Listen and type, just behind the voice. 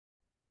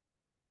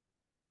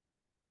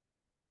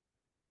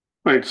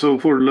Right. So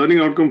for learning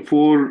outcome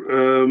four,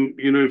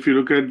 if you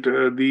look at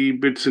the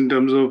bits in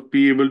terms of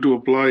be able to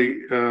apply,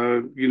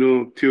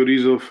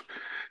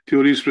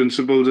 theories,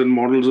 principles, and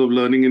models of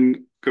learning and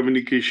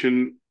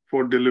communication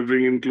for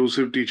delivering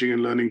inclusive teaching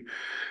and learning.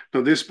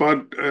 Now, this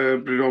part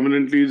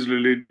predominantly is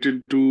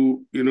related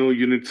to,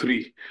 unit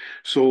three.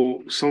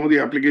 So some of the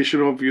application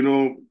of,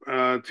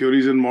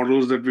 theories and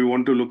models that we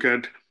want to look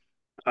at,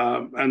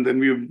 and then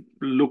we've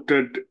looked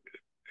at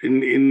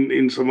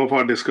in some of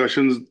our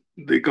discussions,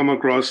 they come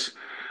across,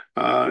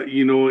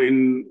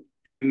 in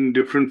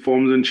different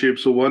forms and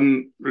shapes. So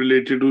one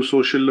related to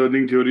social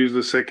learning theories,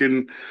 the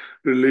second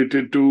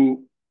related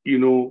to,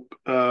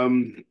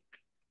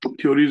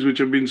 theories which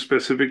have been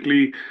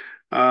specifically,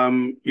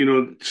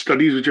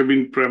 studies which have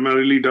been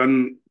primarily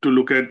done to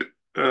look at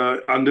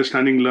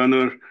understanding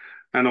learner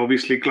and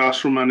obviously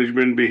classroom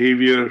management,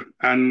 behavior,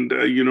 and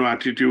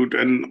attitude,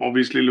 and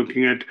obviously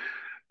looking at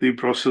the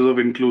process of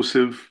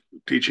inclusive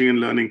teaching and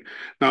learning.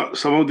 Now,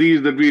 some of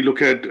these that we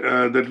look at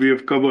that we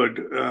have covered,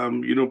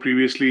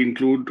 previously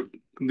include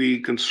the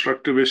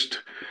constructivist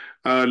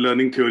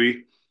learning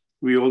theory.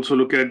 We also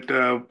look at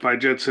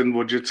Piaget's and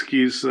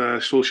Wojcicki's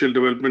social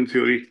development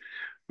theory,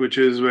 which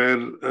is where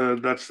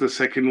that's the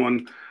second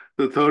one.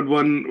 The third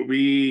one we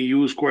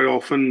use quite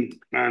often,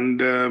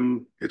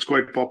 and it's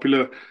quite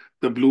popular,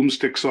 the Bloom's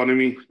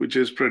taxonomy, which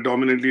is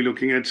predominantly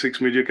looking at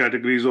six major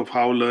categories of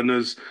how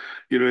learners,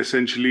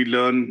 essentially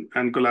learn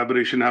and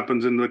collaboration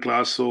happens in the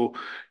class. So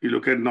you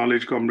look at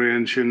knowledge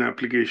comprehension,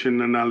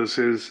 application,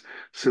 analysis,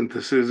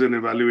 synthesis, and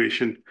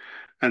evaluation.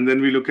 And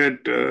then we look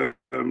at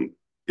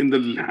in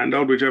the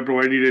handout which I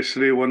provided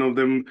yesterday, one of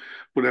them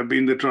would have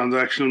been the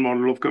transactional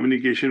model of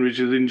communication, which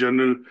is in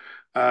general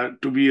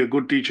to be a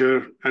good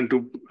teacher and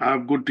to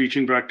have good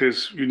teaching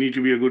practice, you need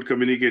to be a good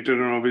communicator.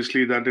 And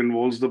obviously, that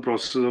involves the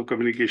process of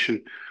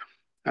communication.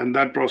 And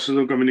that process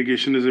of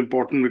communication is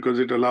important because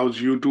it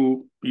allows you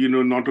to,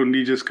 not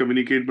only just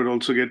communicate, but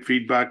also get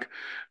feedback,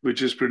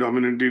 which is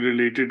predominantly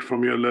related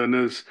from your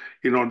learners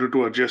in order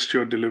to adjust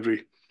your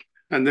delivery.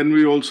 And then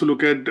we also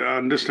look at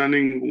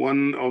understanding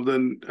one of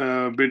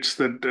the bits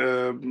that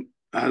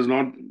has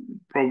not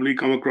probably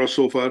come across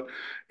so far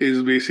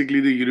is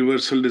basically the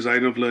universal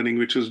design of learning,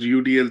 which is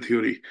UDL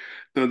theory.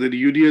 Now, the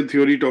UDL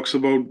theory talks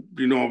about,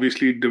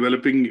 obviously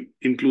developing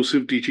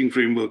inclusive teaching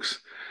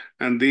frameworks.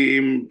 And they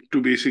aim to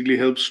basically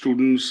help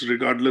students,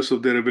 regardless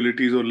of their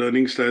abilities or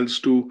learning styles,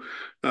 to,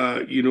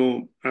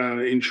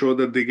 ensure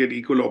that they get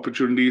equal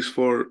opportunities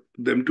for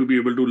them to be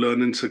able to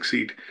learn and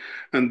succeed.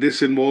 And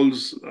this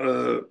involves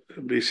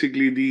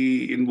basically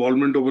the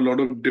involvement of a lot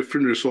of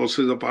different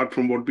resources apart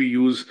from what we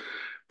use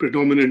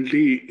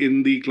predominantly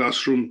in the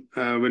classroom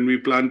when we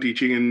plan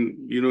teaching.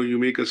 And you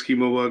make a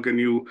schema work, and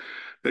you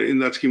in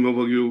that schema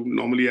work you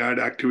normally add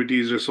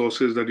activities,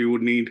 resources that you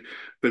would need,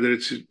 whether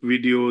it's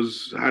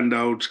videos,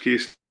 handouts,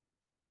 case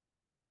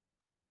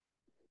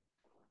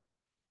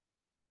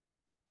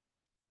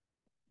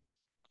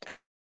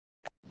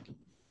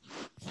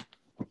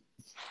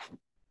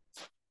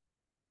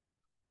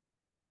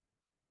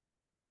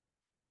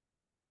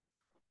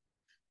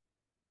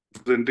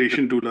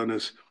presentation to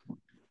learners.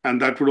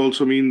 And that would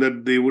also mean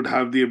that they would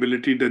have the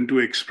ability then to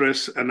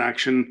express and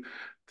action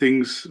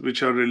things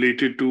which are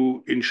related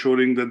to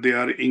ensuring that they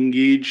are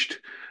engaged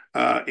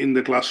in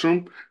the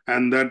classroom.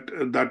 And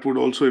that would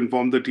also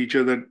inform the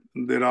teacher that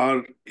there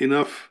are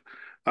enough,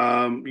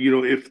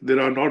 if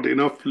there are not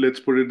enough, let's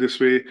put it this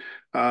way,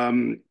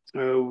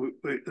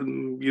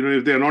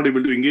 if they are not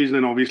able to engage,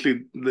 then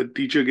obviously the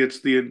teacher gets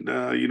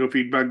the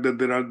feedback that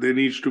there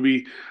needs to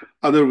be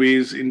other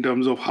ways in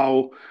terms of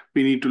how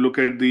we need to look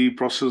at the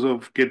process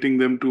of getting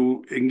them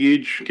to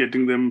engage,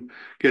 getting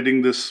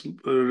this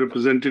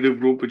representative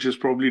group, which is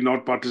probably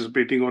not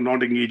participating or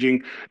not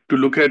engaging, to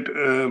look at,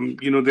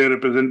 their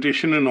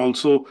representation, and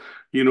also,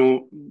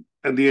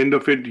 at the end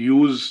of it,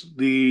 use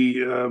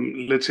the,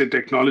 let's say,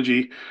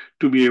 technology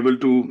to be able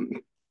to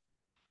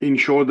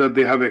ensure that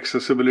they have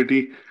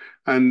accessibility,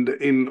 and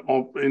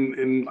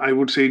in I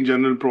would say in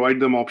general provide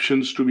them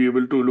options to be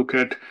able to look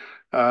at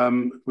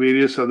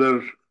various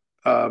other,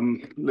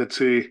 let's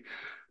say,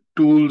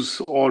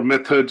 tools or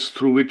methods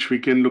through which we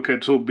can look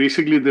at. So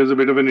basically, there's a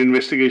bit of an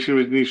investigation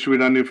which needs to be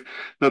done. If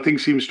nothing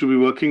seems to be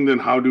working, then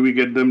how do we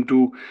get them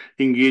to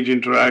engage,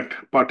 interact,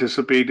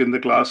 participate in the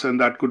class? And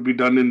that could be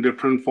done in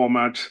different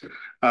formats.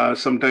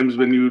 Sometimes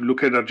when you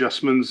look at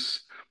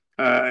adjustments,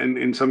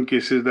 in some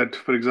cases that,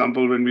 for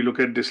example, when we look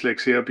at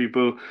dyslexia,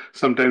 people,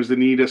 sometimes they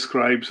need a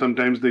scribe,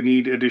 sometimes they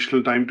need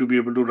additional time to be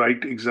able to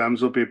write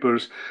exams or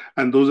papers.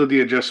 And those are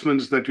the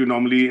adjustments that you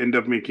normally end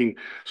up making.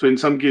 So in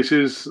some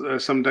cases,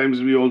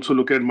 sometimes we also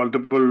look at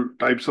multiple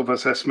types of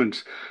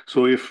assessments.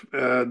 So if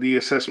the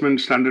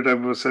assessment, standard type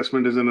of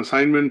assessment is an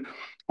assignment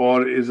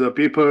or is a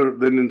paper,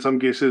 then in some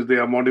cases they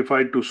are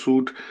modified to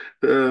suit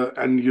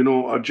and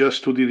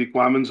adjust to the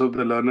requirements of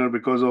the learner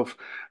because of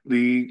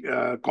the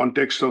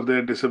context of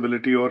their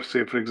disability, or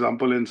say, for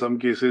example, in some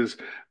cases,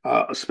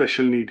 a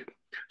special need.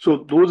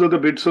 So those are the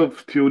bits of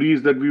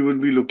theories that we will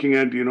be looking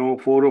at,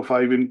 four or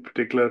five in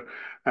particular.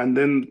 and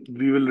then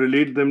we will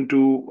relate them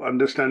to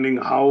understanding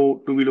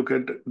how do we look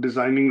at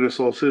designing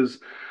resources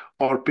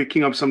or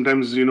picking up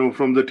sometimes,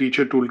 from the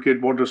teacher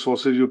toolkit, what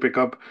resources you pick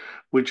up,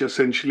 which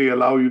essentially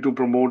allow you to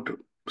promote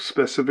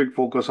specific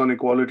focus on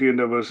equality and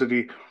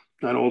diversity,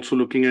 and also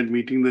looking at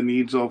meeting the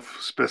needs of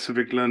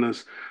specific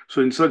learners.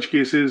 So in such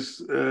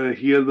cases,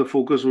 here the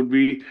focus would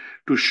be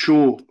to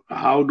show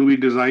how do we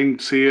design,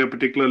 say, a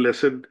particular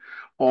lesson,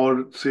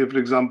 or say, for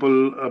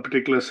example, a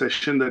particular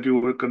session that you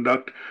will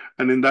conduct.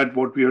 And in that,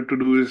 what we have to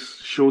do is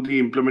show the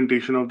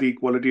implementation of the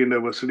equality and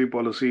diversity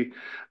policy,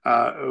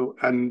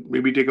 and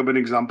maybe take up an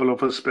example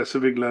of a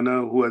specific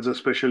learner who has a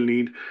special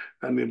need.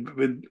 And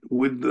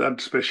with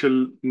that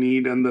special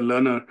need and the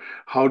learner,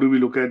 how do we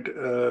look at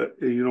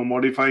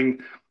modifying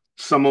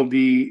some of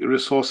the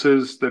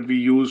resources that we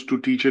use to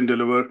teach and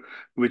deliver,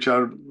 which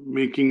are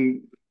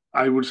making,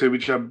 I would say,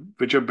 which are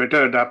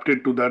better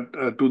adapted to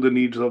that to the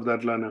needs of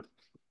that learner.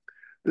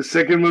 The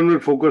second one will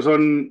focus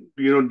on,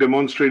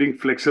 demonstrating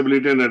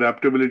flexibility and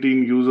adaptability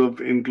in use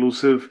of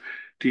inclusive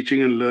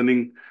teaching and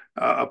learning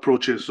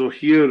approaches. So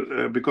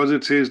here, because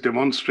it says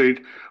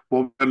demonstrate,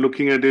 what we're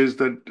looking at is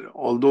that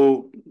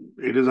although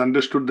it is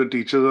understood that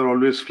teachers are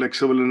always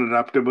flexible and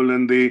adaptable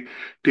and they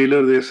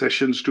tailor their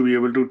sessions to be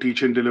able to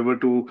teach and deliver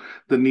to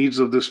the needs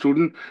of the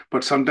student,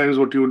 but sometimes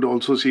what you would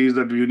also see is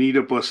that you need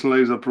a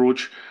personalized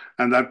approach,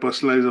 and that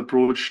personalized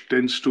approach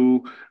tends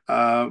to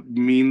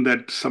mean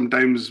that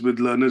sometimes with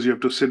learners, you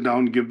have to sit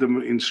down, give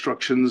them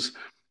instructions,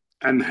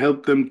 and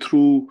help them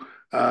through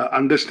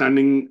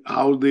understanding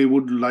how they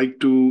would like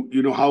to,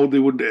 how they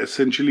would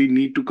essentially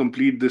need to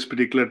complete this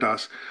particular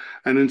task.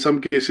 And in some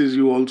cases,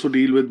 you also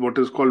deal with what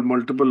is called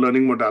multiple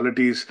learning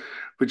modalities,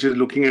 which is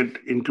looking at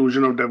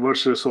inclusion of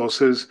diverse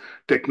resources,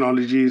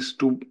 technologies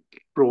to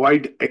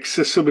provide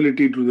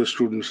accessibility to the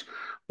students.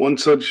 One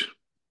such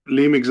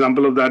lame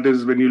example of that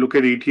is when you look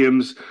at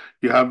ATMs,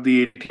 you have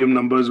the ATM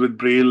numbers with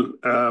Braille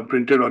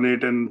printed on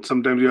it, and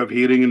sometimes you have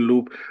hearing in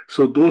loop.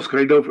 So those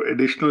kind of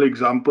additional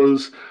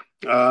examples,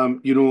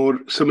 or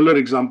similar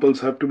examples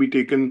have to be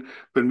taken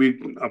when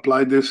we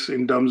apply this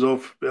in terms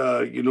of,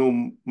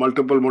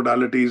 multiple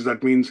modalities.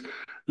 That means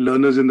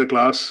learners in the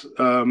class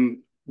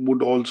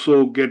would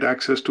also get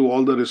access to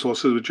all the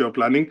resources which you are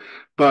planning.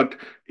 But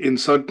in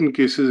certain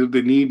cases, if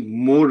they need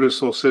more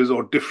resources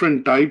or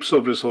different types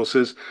of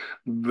resources,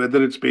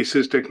 whether it's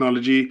basis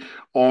technology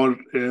or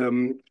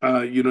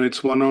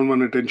it's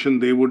one-on-one attention,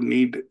 they would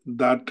need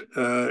that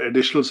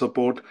additional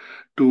support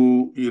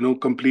to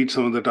complete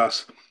some of the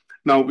tasks.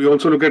 Now, we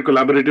also look at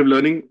collaborative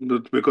learning,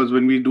 because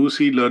when we do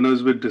see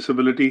learners with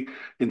disability,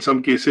 in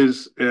some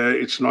cases,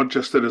 it's not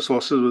just the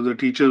resources, but the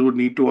teachers would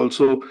need to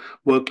also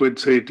work with,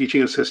 say,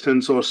 teaching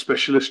assistants or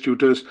specialist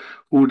tutors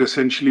who would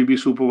essentially be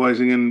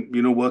supervising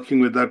and, working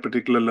with that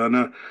particular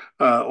learner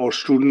or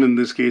student in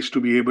this case,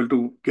 to be able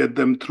to get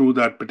them through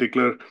that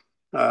particular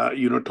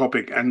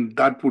topic. And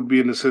that would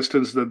be an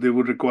assistance that they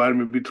would require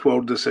maybe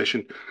throughout the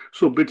session.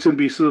 So bits and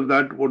pieces of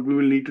that, what we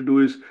will need to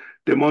do is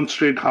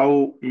demonstrate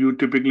how you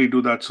typically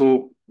do that.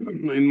 So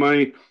in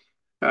my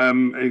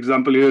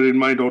example here, in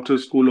my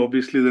daughter's school,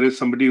 obviously there is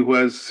somebody who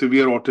has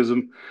severe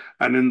autism.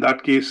 And in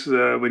that case,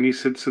 when he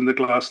sits in the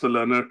class, the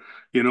learner,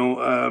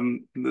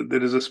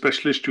 there is a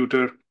specialist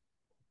tutor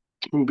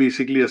who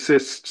basically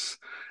assists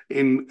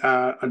in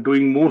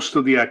doing most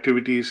of the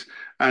activities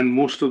and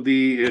most of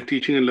the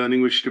teaching and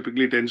learning, which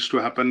typically tends to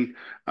happen,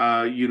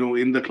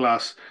 in the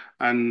class.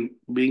 And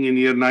being in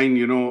year nine,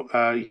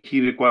 he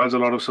requires a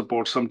lot of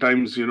support.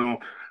 Sometimes,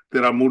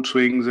 there are mood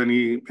swings and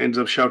he ends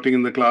up shouting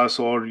in the class,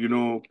 or,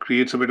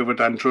 creates a bit of a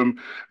tantrum.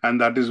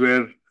 And that is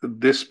where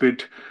this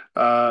bit,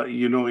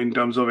 in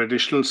terms of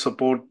additional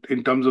support,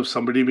 in terms of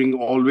somebody being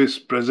always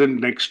present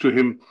next to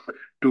him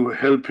to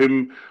help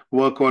him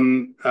work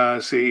on,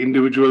 say,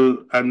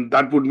 individual. And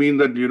that would mean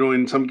that,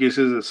 in some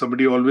cases,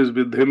 somebody always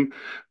with him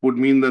would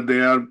mean that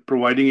they are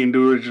providing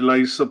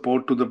individualized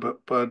support to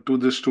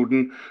the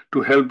student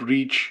to help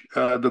reach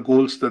the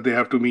goals that they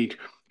have to meet.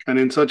 And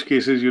in such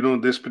cases,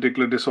 this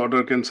particular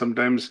disorder can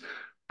sometimes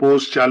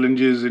pose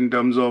challenges in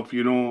terms of,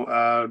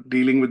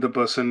 dealing with the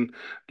person,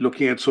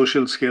 looking at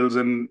social skills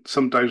and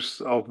some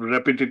types of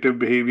repetitive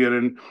behavior,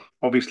 and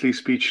obviously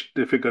speech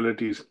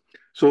difficulties.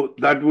 So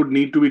that would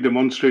need to be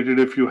demonstrated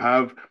if you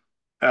have,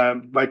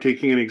 by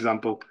taking an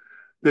example.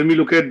 Then we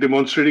look at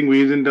demonstrating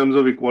ways in terms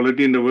of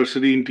equality and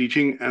diversity in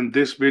teaching, and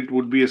this bit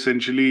would be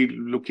essentially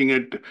looking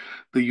at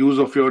the use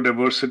of your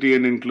diversity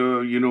and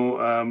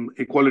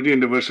equality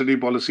and diversity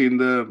policy in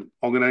the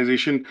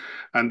organization.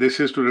 And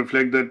this is to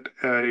reflect that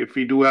if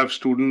we do have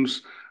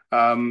students,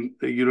 in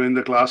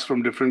the class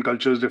from different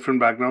cultures, different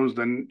backgrounds,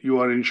 then you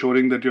are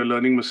ensuring that your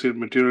learning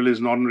material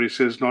is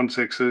non-racist,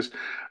 non-sexist,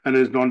 and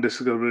is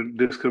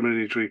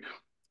non-discriminatory.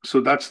 So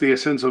that's the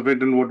essence of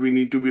it. And what we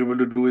need to be able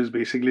to do is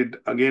basically,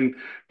 again,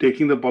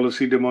 taking the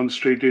policy,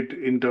 demonstrate it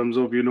in terms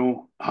of,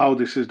 how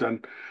this is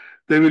done.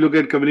 Then we look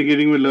at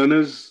communicating with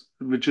learners,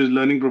 which is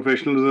learning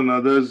professionals and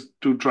others,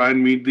 to try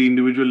and meet the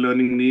individual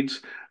learning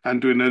needs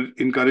and to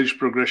encourage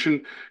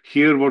progression.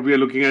 Here, what we are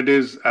looking at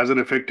is, as an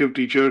effective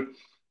teacher,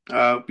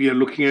 we are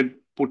looking at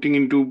putting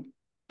into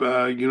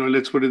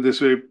let's put it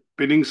this way,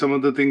 pinning some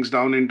of the things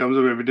down in terms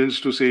of evidence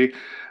to say,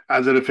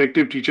 as an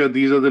effective teacher,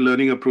 these are the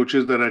learning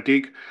approaches that I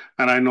take.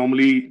 And I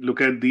normally look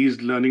at these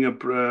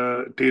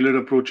tailored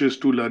approaches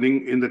to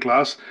learning in the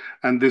class.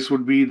 And this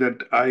would be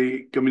that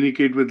I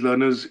communicate with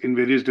learners in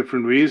various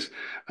different ways.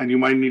 And you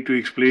might need to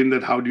explain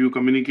that how do you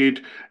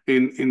communicate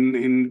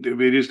in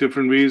various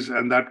different ways.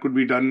 And that could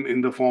be done in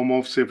the form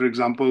of, say, for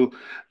example,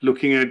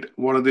 looking at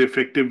what are the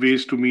effective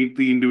ways to meet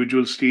the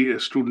individual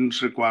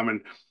student's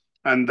requirement.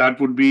 And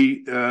that would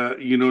be,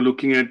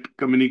 looking at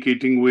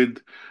communicating with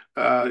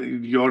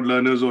your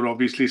learners, or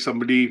obviously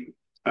somebody,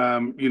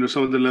 some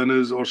of the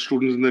learners or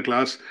students in the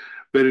class,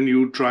 wherein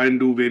you try and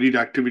do varied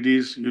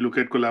activities. You look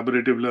at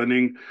collaborative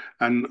learning,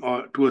 and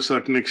to a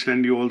certain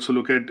extent, you also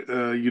look at,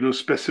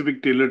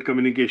 specific tailored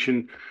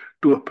communication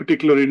to a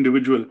particular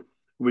individual,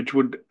 which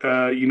would,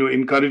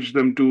 encourage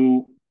them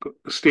to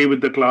stay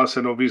with the class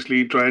and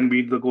obviously try and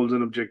meet the goals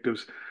and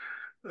objectives.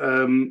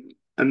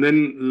 And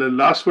then the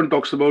last one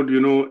talks about,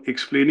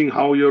 explaining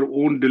how your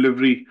own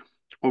delivery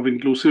of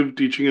inclusive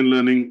teaching and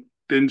learning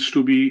tends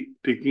to be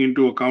taking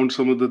into account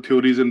some of the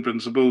theories and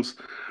principles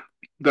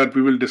that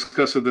we will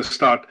discuss at the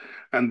start.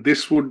 And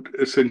this would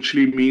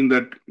essentially mean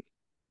that,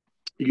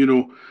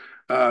 you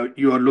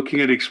are looking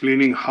at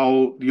explaining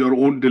how your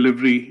own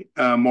delivery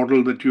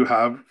model that you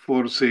have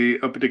for, say,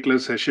 a particular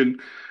session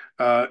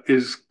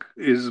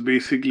is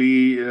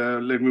basically,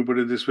 let me put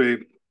it this way,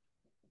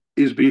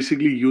 is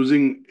basically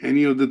using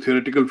any of the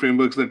theoretical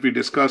frameworks that we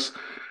discuss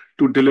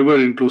to deliver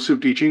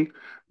inclusive teaching,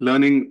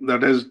 learning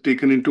that has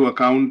taken into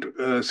account,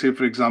 say,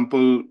 for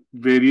example,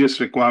 various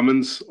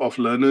requirements of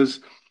learners.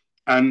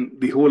 And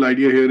the whole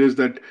idea here is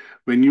that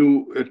when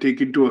you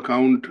take into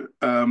account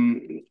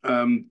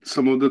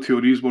some of the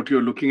theories, what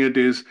you're looking at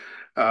is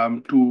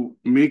to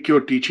make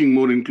your teaching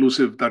more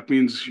inclusive. That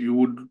means you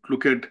would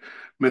look at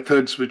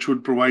methods which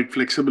would provide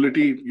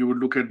flexibility. You would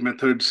look at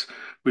methods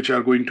which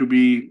are going to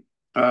be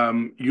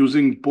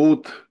using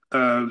both,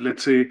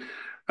 let's say,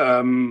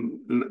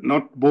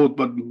 not both,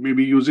 but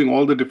maybe using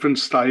all the different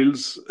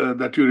styles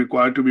that you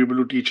require to be able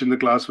to teach in the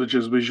class, which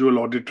is visual,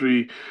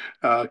 auditory,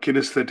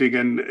 kinesthetic,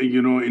 and,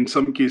 in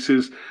some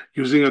cases,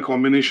 using a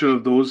combination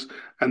of those.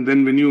 And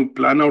then when you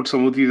plan out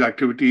some of these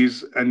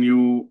activities and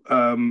you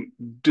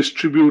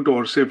distribute,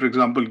 or say, for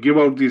example, give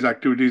out these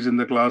activities in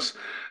the class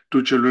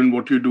to children,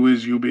 what you do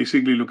is you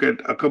basically look at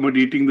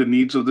accommodating the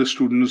needs of the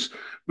students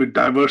with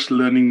diverse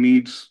learning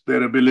needs,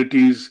 their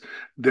abilities,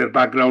 their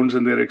backgrounds,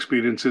 and their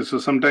experiences. So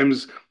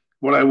sometimes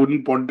what I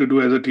wouldn't want to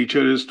do as a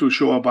teacher is to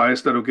show a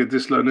bias that, okay,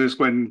 this learner is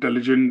quite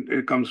intelligent,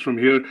 it comes from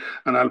here,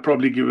 and I'll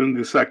probably give him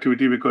this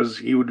activity because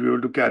he would be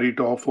able to carry it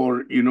off,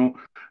 or, do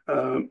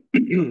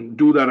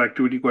that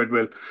activity quite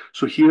well.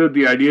 So here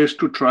the idea is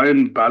to try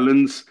and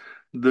balance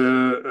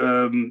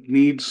the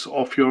needs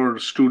of your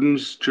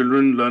students,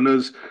 children,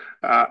 learners,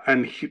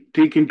 and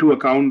take into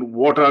account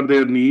what are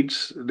their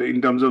needs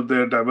in terms of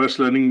their diverse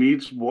learning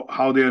needs,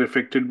 how they are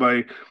affected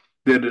by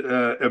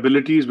their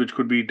abilities, which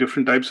could be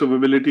different types of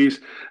abilities,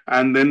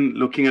 and then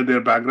looking at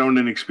their background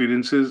and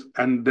experiences,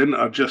 and then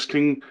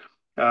adjusting,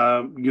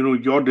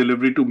 your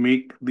delivery to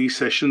make these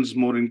sessions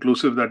more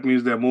inclusive. That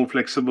means they're more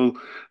flexible,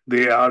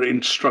 they are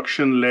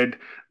instruction led,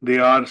 they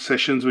are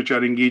sessions which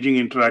are engaging,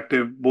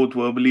 interactive, both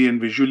verbally and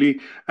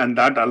visually, and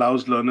that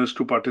allows learners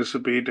to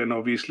participate and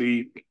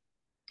obviously,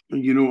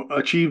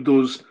 achieve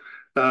those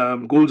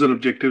goals and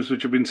objectives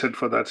which have been set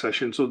for that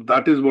session. So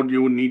that is what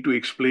you would need to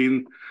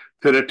explain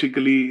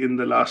theoretically in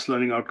the last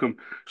learning outcome.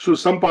 So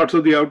some parts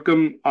of the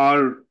outcome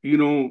are,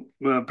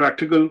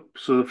 practical.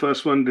 So the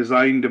first one,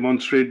 design,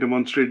 demonstrate.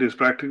 Demonstrate is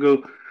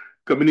practical.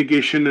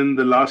 Communication in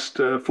the last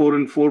 4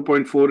 and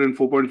 4.4 and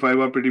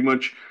 4.5 are pretty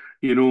much,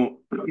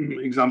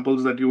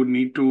 examples that you would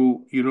need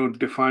to,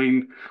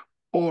 define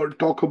or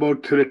talk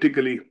about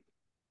theoretically,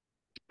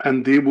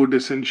 and they would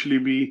essentially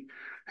be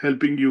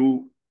helping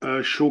you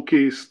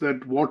showcase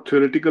that what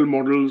theoretical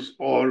models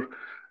or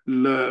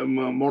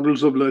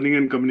models of learning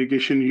and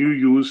communication you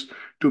use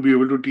to be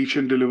able to teach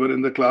and deliver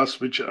in the class,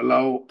 which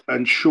allow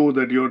and show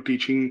that your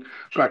teaching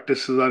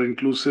practices are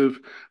inclusive,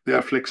 they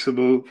are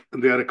flexible,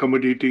 they are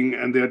accommodating,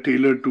 and they are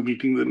tailored to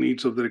meeting the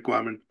needs of the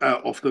requirement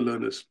of the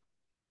learners.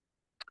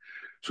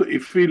 So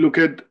if we look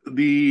at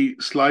the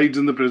slides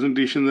in the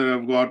presentation that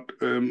I've got,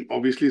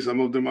 obviously some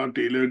of them are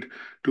tailored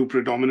to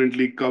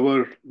predominantly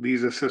cover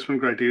these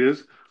assessment criteria.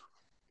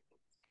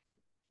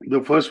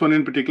 The first one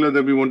in particular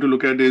that we want to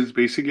look at is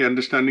basically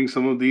understanding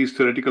some of these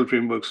theoretical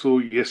frameworks. So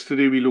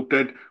yesterday we looked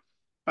at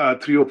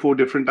 3 or 4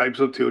 different types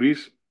of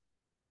theories.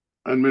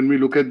 And when we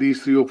look at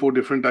these 3 or 4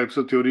 different types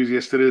of theories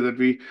yesterday that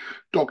we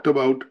talked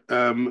about,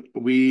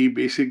 we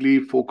basically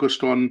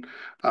focused on,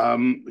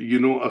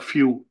 a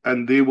few,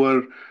 and they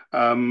were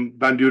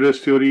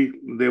Bandura's theory.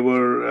 They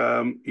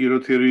were,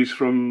 theories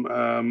from,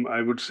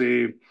 I would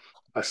say,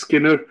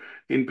 Skinner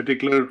in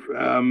particular,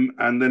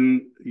 and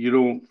then,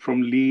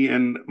 from Lee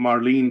and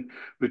Marlene,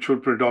 which were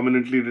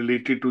predominantly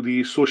related to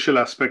the social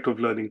aspect of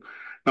learning.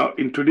 Now,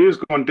 in today's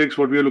context,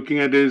 what we are looking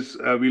at is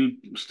we'll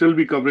still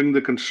be covering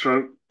the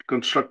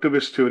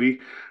constructivist theory,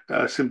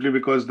 simply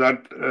because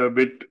that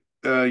bit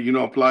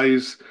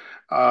applies,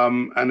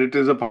 and it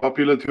is a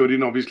popular theory,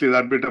 and obviously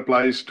that bit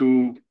applies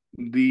to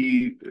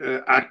the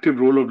active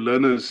role of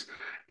learners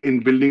in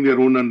building their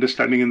own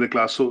understanding in the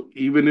class. So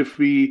even if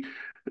we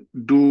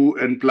do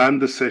and plan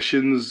the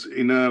sessions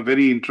in a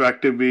very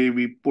interactive way,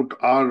 we put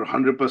our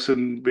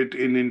 100% bit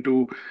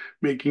into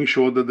making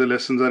sure that the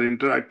lessons are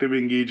interactive,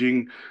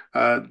 engaging.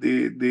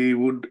 They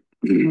would,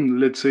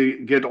 let's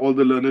say, get all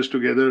the learners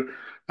together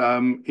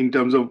in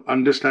terms of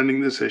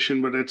understanding the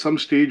session. But at some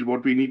stage,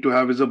 what we need to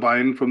have is a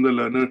buy-in from the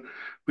learner,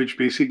 which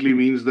basically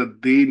means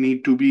that they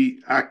need to be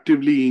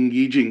actively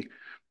engaging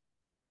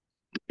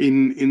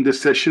in the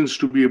sessions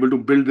to be able to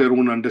build their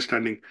own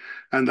understanding.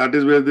 And that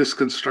is where this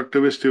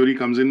constructivist theory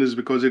comes in, is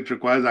because it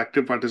requires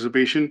active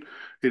participation.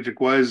 It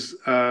requires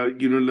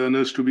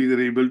learners to be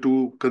able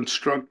to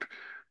construct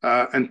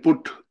and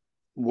put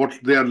what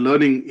they are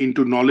learning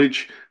into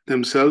knowledge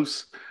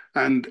themselves.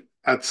 And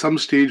at some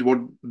stage, what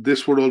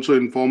this would also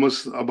inform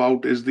us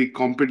about is the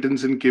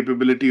competence and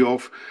capability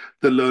of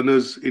the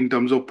learners in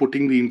terms of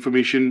putting the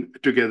information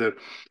together.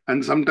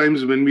 And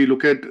sometimes when we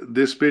look at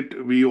this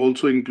bit, we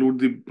also include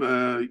the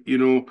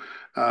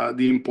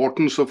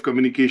importance of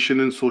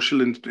communication and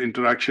social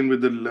interaction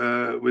with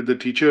the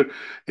teacher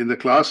in the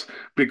class,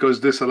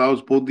 because this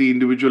allows both the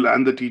individual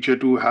and the teacher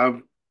to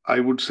have,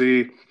 I would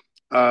say,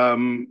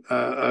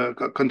 a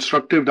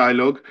constructive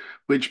dialogue,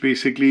 which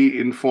basically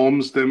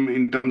informs them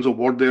in terms of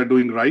what they are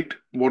doing right,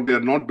 what they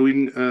are not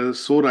doing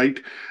so right,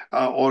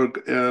 or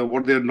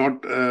what they are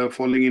not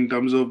following in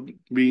terms of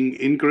being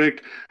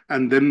incorrect.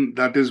 And then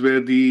that is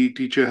where the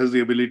teacher has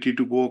the ability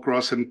to go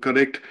across and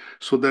correct,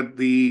 so that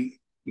the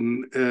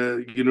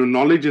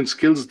knowledge and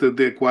skills that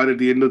they acquire at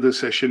the end of the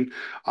session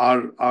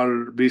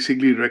are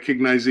basically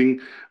recognizing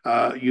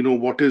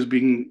what is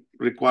being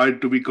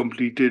required to be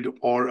completed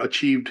or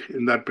achieved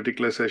in that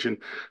particular session.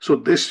 So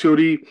this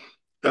theory,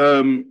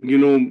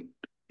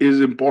 is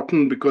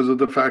important because of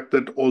the fact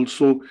that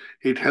also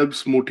it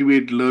helps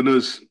motivate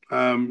learners,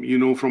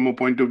 from a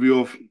point of view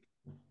of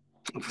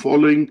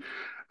following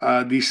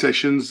these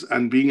sessions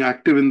and being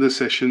active in the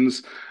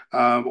sessions,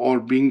 or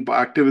being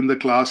active in the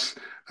class.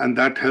 And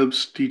that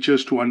helps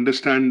teachers to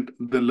understand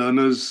the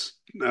learners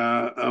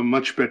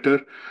much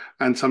better.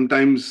 And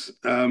sometimes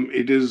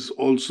it is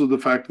also the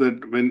fact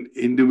that when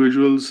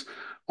individuals,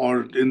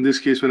 or in this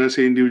case, when I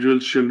say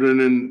individuals,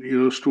 children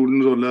and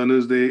students or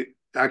learners, they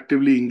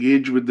actively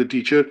engage with the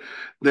teacher,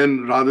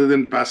 then rather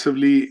than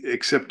passively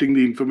accepting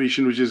the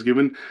information which is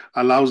given,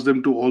 allows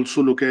them to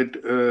also look at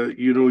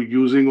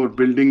using or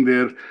building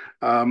their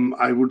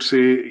I would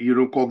say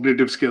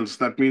cognitive skills.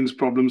 That means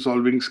problem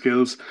solving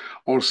skills,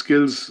 or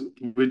skills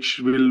which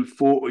will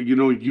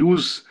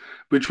use,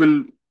 which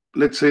will,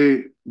 let's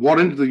say,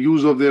 warrant the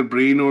use of their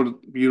brain, or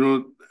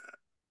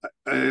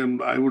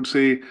I would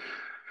say,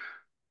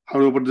 how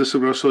do I put this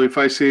across? So if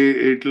I say,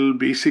 it'll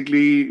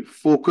basically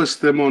focus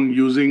them on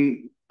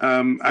using,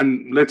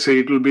 and let's say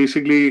it will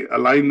basically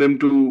align them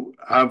to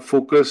have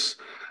focus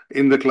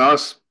in the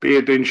class, pay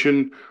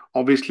attention,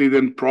 obviously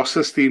then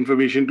process the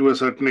information to a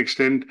certain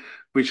extent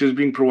which is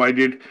being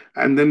provided,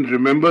 and then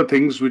remember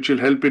things which will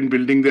help in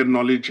building their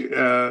knowledge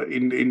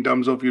in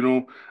terms of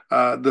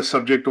the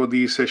subject or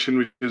the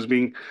session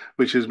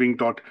which is being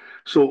taught.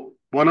 So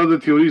one of the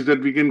theories that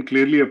we can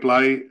clearly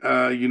apply,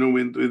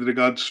 with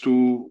regards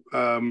to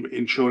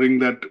ensuring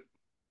that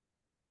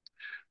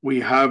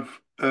we have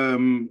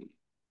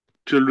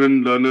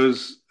children,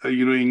 learners,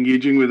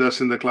 engaging with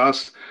us in the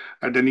class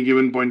at any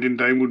given point in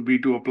time, would be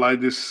to apply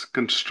this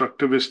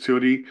constructivist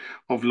theory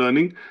of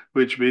learning,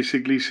 which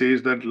basically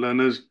says that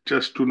learners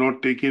just do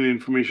not take in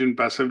information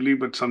passively,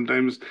 but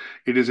sometimes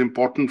it is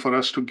important for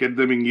us to get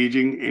them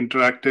engaging,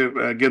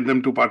 interactive, get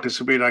them to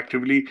participate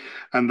actively,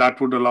 and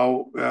that would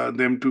allow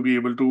them to be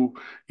able to,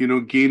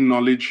 gain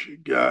knowledge,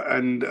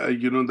 and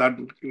that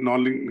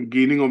knowledge,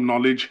 gaining of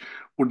knowledge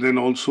would then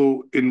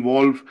also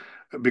involve,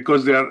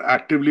 because they are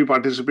actively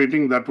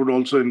participating, that would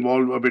also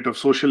involve a bit of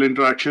social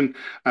interaction,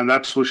 and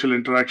that social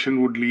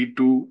interaction would lead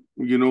to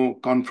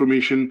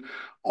confirmation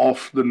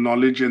of the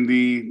knowledge and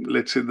the,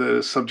 let's say,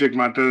 the subject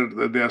matter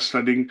that they are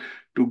studying,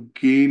 to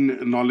gain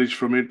knowledge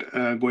from it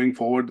going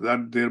forward,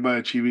 that thereby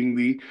achieving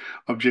the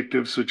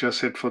objectives which are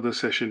set for the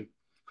session.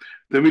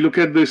 Then we look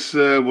at this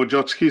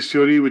Vygotsky's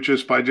theory, which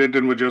is Piaget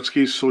and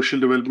Vygotsky's social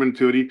development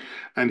theory.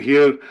 And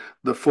here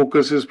the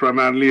focus is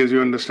primarily, as you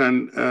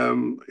understand,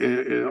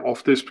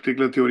 of this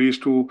particular theory, is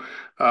to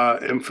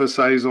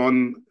emphasize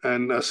on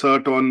and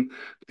assert on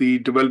the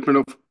development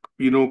of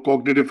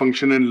cognitive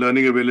function and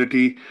learning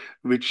ability,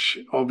 which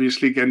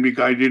obviously can be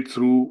guided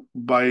through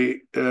by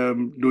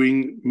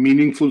doing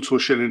meaningful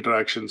social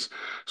interactions.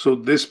 So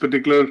this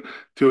particular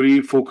theory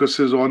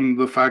focuses on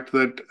the fact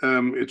that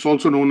it's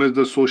also known as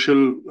the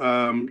social,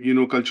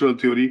 cultural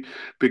theory,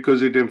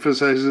 because it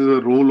emphasizes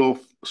the role of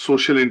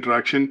social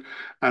interaction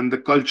and the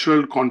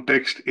cultural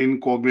context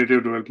in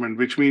cognitive development,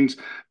 which means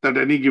that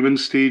any given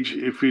stage,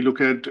 if we look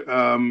at,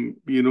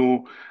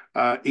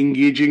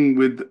 engaging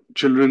with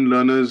children,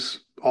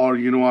 learners, or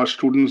our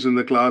students in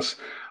the class,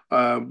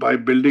 by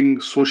building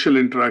social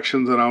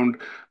interactions around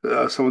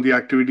some of the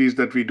activities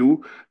that we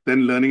do,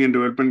 then learning and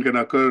development can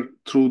occur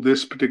through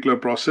this particular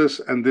process.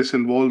 And this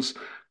involves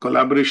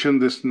collaboration.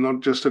 This not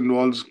just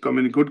involves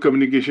good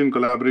communication,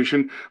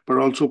 collaboration, but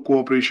also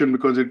cooperation,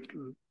 because it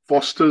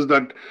fosters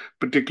that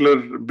particular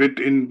bit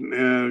in,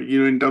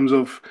 in terms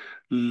of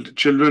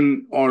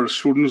children or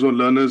students or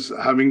learners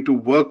having to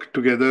work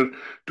together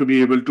to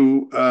be able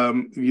to,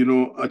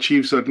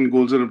 achieve certain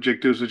goals and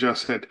objectives which are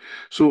set.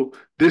 So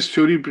this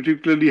theory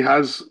particularly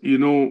has,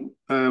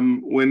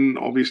 when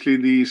obviously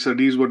the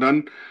studies were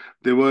done,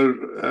 there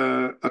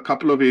were a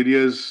couple of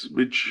areas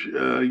which,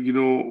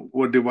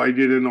 were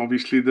divided, and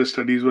obviously the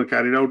studies were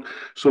carried out.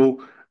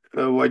 So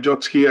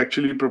Vygotsky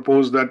actually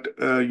proposed that,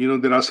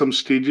 there are some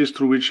stages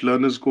through which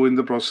learners go in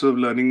the process of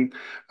learning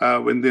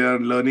when they are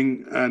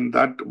learning, and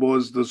that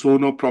was the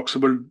zone of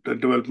proximal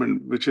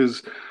development, which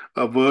is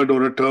a word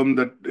or a term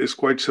that is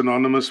quite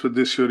synonymous with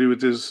this theory,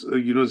 which is,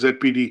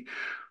 ZPD.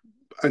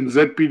 And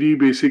ZPD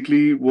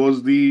basically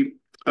was the,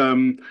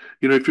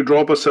 if you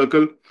draw up a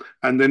circle,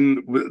 and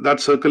then that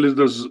circle is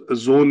the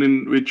zone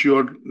in which you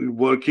are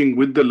working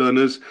with the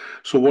learners.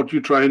 So what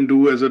you try and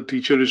do as a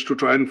teacher is to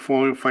try and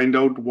find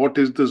out what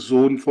is the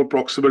zone for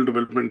proximal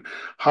development.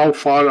 How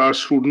far are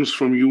students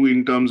from you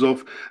in terms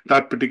of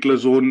that particular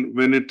zone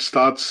when it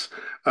starts,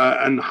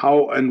 and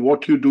how and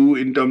what you do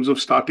in terms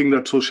of starting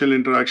that social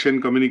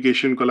interaction,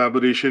 communication,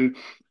 collaboration,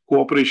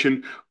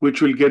 cooperation,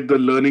 which will get the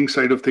learning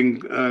side of thing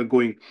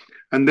going.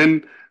 And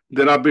then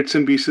there are bits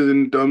and pieces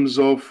in terms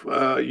of,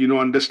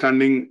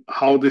 understanding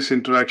how this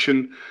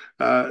interaction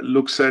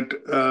looks at,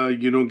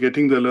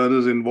 getting the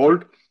learners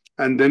involved.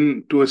 And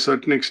then to a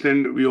certain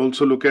extent, we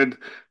also look at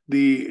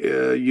the,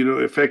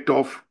 effect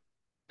of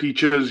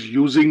teachers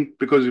using,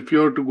 because if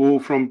you are to go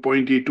from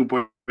point A to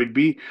point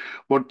B,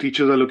 what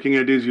teachers are looking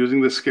at is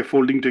using the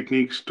scaffolding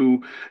techniques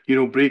to,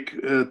 break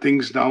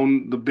things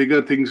down,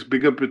 bigger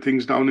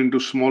things down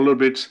into smaller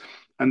bits,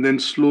 and then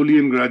slowly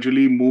and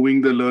gradually moving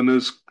the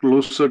learners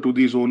closer to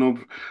the zone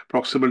of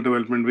proximal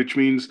development, which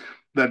means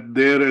that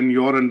their and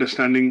your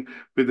understanding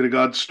with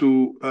regards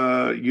to,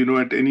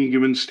 at any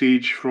given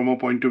stage from a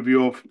point of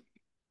view of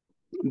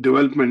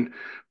development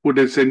would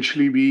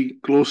essentially be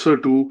closer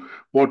to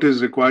what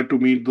is required to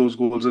meet those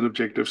goals and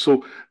objectives.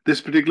 So this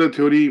particular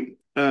theory,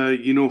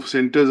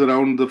 centers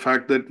around the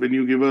fact that when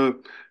you give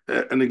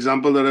an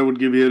example that I would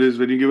give here is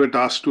when you give a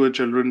task to a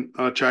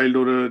child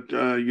or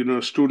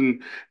a,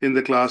 student in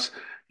the class,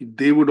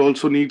 they would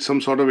also need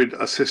some sort of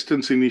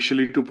assistance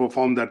initially to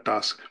perform that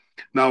task.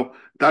 Now,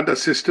 that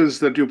assistance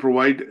that you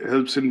provide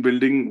helps in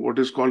building what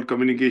is called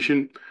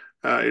communication.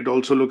 It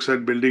also looks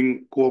at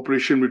building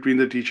cooperation between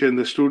the teacher and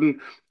the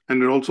student.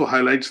 And it also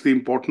highlights the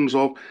importance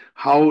of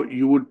how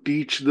you would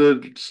teach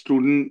the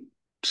student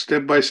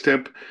step by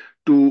step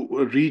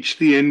to reach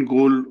the end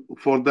goal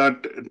for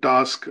that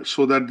task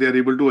so that they are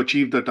able to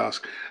achieve the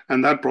task.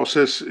 And that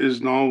process is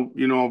now,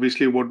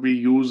 obviously what we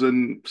use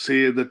and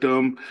say the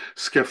term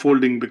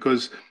scaffolding,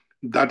 because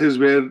that is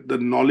where the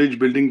knowledge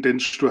building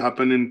tends to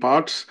happen in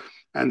parts,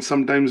 and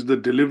sometimes the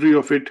delivery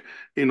of it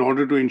in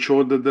order to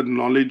ensure that the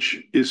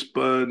knowledge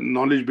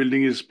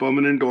building is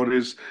permanent or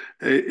is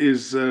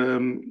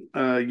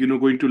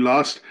going to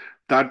last.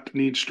 That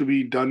needs to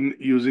be done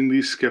using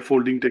the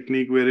scaffolding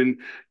technique, wherein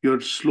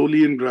you're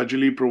slowly and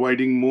gradually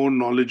providing more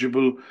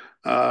knowledgeable,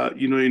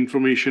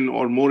 information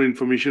or more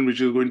information,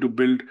 which is going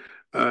to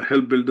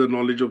help build the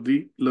knowledge of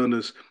the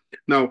learners.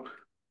 Now,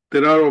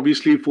 there are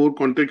obviously four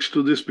contexts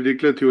to this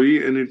particular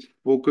theory, and it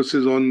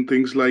focuses on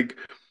things like,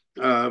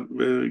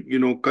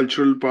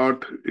 cultural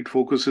part. It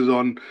focuses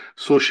on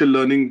social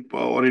learning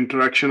or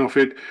interaction of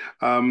it,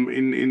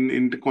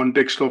 in the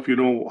context of,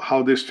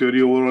 how this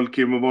theory overall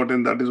came about,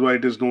 and that is why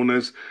it is known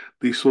as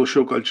the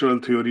socio-cultural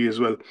theory as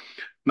well.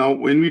 Now,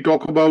 when we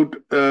talk about,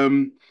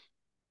 in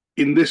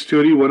this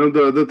theory, one of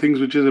the other things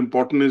which is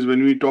important is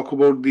when we talk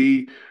about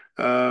the,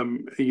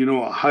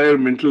 higher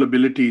mental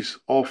abilities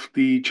of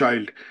the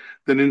child,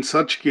 then in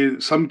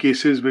some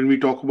cases, when we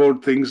talk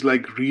about things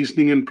like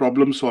reasoning and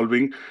problem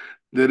solving,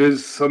 there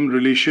is some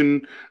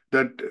relation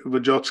that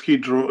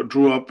Vygotsky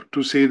drew up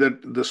to say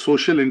that the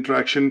social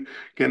interaction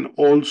can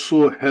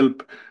also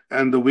help.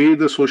 And the way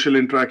the social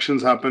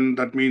interactions happen,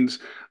 that means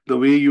the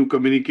way you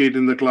communicate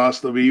in the class,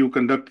 the way you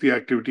conduct the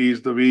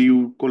activities, the way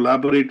you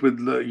collaborate with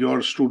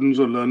your students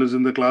or learners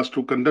in the class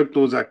to conduct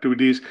those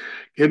activities,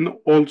 can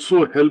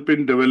also help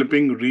in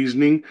developing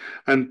reasoning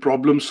and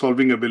problem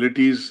solving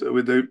abilities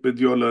with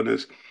your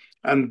learners.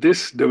 And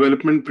this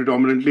development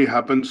predominantly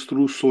happens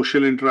through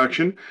social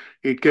interaction.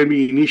 It can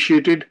be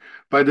initiated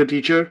by the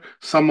teacher.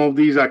 Some of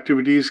these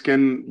activities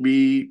can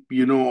be,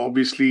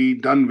 obviously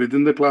done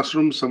within the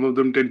classroom. Some of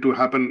them tend to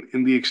happen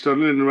in the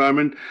external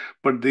environment,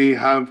 but they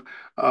have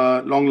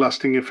a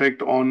long-lasting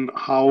effect on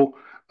how,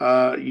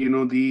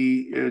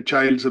 the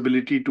child's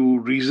ability to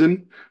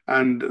reason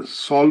and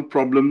solve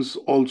problems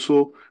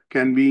also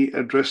can be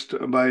addressed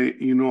by,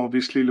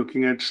 obviously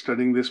looking at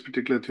studying this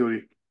particular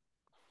theory.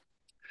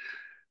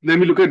 Then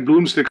we look at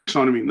Bloom's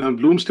taxonomy. Now,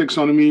 Bloom's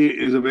taxonomy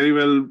is a very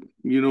well,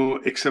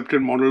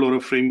 accepted model or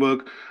a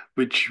framework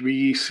which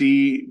we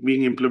see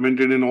being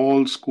implemented in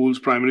all schools,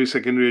 primary,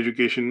 secondary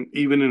education,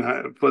 even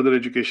in further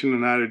education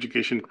and higher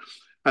education.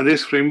 And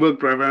this framework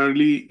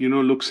primarily,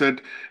 looks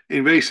at,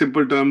 in very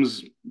simple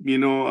terms,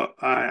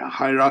 a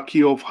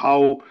hierarchy of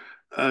how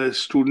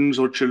students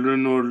or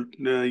children or,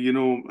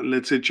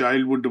 let's say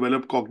child would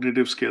develop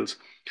cognitive skills.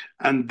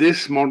 And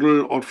this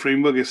model or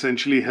framework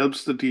essentially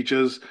helps the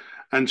teachers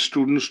and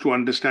students to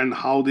understand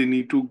how they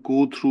need to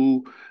go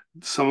through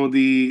some of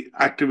the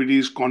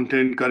activities,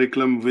 content,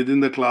 curriculum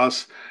within the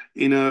class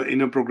in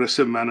a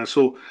progressive manner.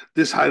 So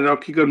this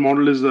hierarchical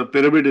model is a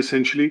pyramid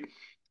essentially,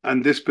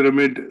 and this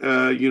pyramid,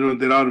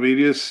 there are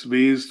various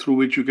ways through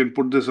which you can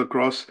put this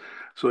across.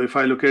 So if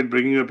I look at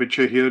bringing a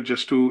picture here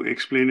just to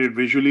explain it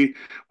visually,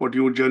 what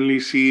you would generally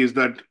see is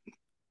that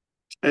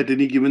at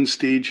any given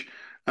stage,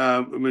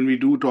 when we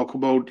do talk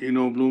about,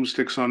 Bloom's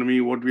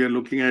taxonomy, what we are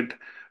looking at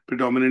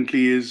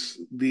predominantly is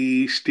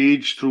the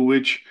stage through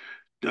which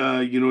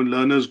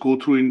learners go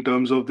through in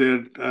terms of their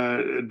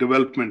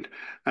development.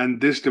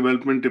 And this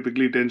development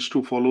typically tends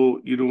to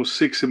follow,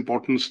 six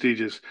important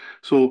stages.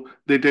 So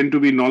they tend to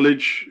be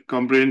knowledge,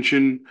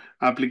 comprehension,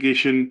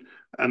 application,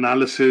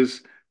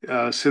 analysis,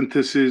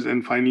 synthesis,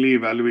 and finally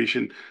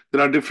evaluation.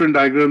 There are different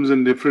diagrams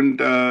and different,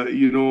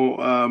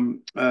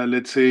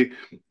 let's say,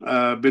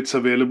 bits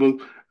available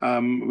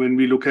when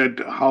we look at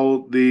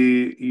how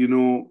they,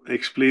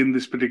 explain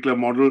this particular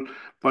model.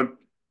 But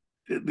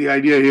the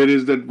idea here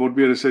is that what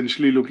we are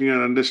essentially looking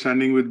at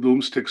understanding with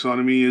Bloom's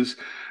taxonomy is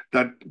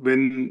that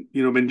when,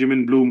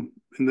 Benjamin Bloom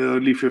in the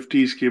early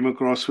 50s came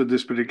across with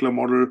this particular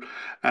model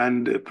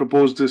and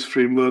proposed this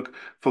framework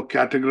for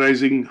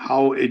categorizing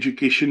how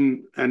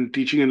education and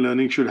teaching and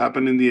learning should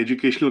happen in the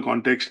educational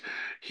context,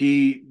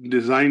 he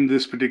designed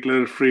this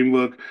particular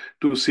framework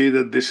to say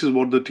that this is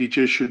what the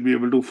teachers should be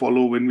able to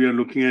follow when we are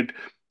looking at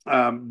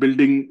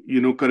building,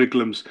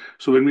 curriculums.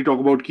 So when we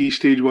talk about key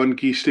stage 1,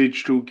 key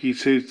stage 2, key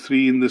stage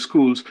 3 in the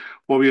schools,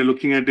 what we are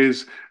looking at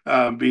is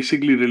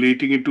basically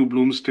relating it to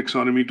Bloom's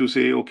taxonomy to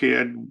say, okay,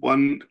 at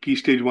one key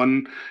stage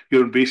 1,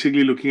 you're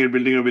basically looking at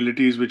building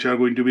abilities which are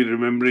going to be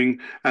remembering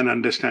and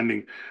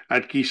understanding.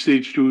 At key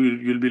stage 2,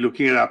 you'll be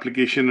looking at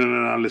application and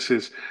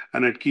analysis.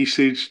 And at key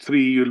stage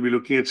 3, you'll be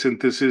looking at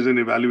synthesis and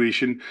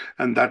evaluation.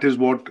 And that is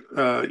what,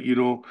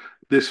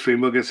 this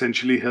framework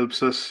essentially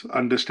helps us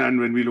understand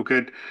when we look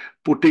at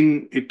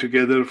putting it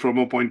together from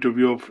a point of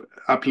view of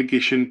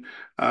application,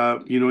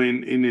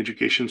 in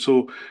education.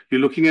 So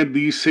you're looking at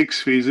these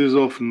six phases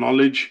of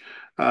knowledge.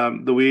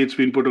 The way it's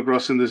been put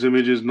across in this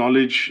image is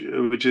knowledge,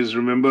 which is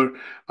remember,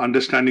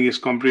 understanding is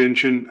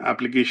comprehension,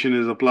 application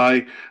is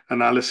apply,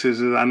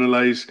 analysis is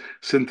analyze,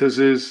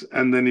 synthesis,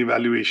 and then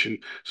evaluation.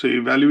 So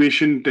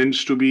evaluation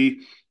tends to be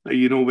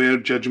where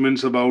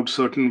judgments about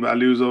certain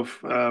values of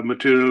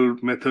material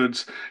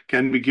methods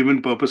can be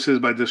given purposes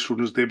by the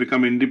students. They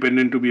become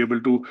independent to be able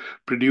to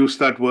produce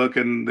that work,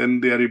 and then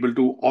they are able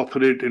to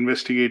author it,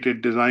 investigate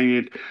it, design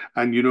it,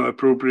 and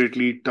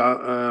appropriately,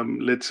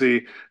 let's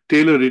say,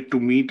 tailor it to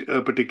meet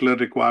a particular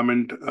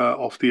requirement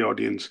of the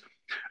audience.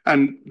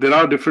 And there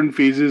are different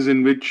phases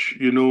in which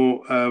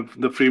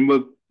the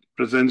framework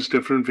presents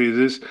different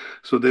phases.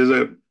 So there's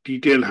a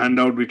detailed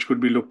handout which could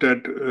be looked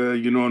at,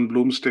 on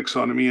Bloom's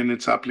taxonomy and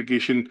its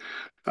application,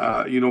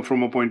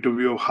 from a point of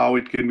view of how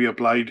it can be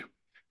applied,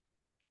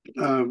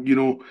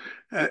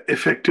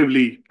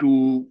 effectively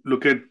to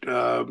look at,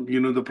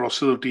 the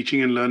process of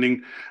teaching and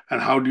learning,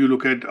 and how do you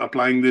look at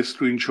applying this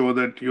to ensure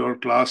that your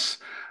class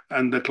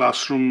and the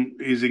classroom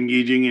is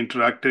engaging,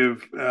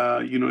 interactive,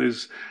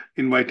 is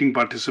inviting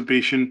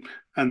participation.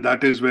 And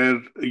that is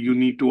where you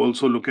need to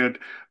also look at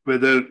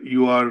whether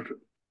you are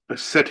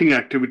setting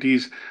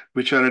activities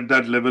which are at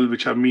that level,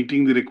 which are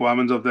meeting the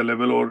requirements of the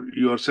level, or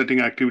you are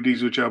setting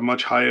activities which are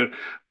much higher,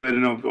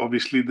 wherein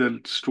obviously the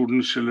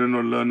students, children,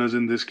 or learners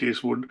in this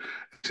case would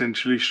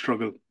essentially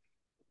struggle.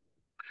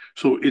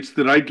 So it's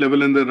the right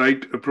level and the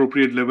right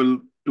appropriate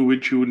level to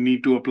which you would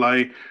need to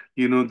apply,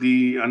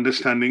 the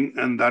understanding,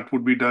 and that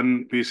would be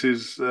done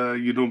basis,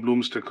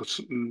 Bloom's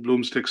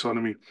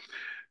taxonomy.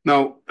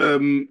 Now,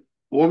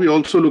 what we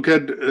also look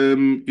at,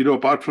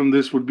 apart from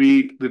this, would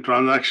be the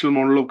transactional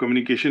model of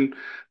communication.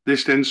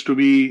 This tends to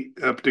be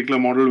a particular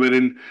model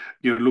wherein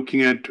you're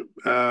looking at,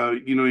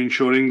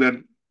 ensuring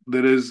that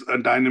there is a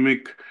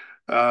dynamic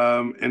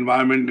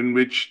environment in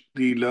which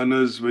the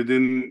learners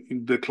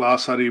within the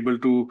class are able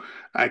to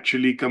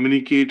actually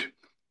communicate.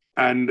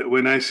 And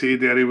when I say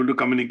they are able to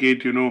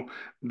communicate,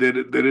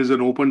 there is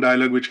an open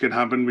dialogue which can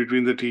happen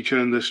between the teacher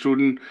and the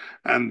student.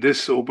 And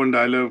this open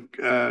dialogue,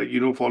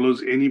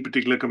 follows any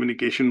particular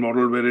communication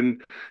model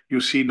wherein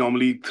you see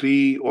normally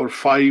 3 or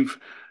 5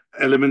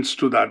 elements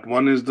to that.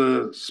 One is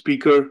the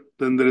speaker,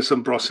 then there is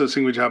some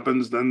processing which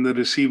happens, then the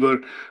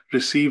receiver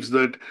receives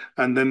that,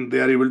 and then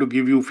they are able to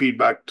give you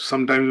feedback.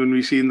 Sometimes when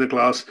we see in the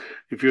class,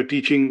 if you're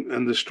teaching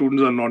and the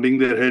students are nodding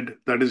their head,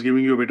 that is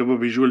giving you a bit of a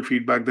visual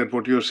feedback that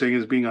what you're saying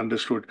is being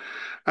understood.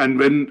 And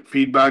when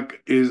feedback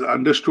is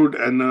understood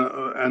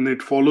and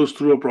it follows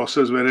through a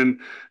process wherein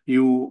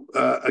you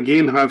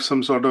again have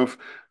some sort of,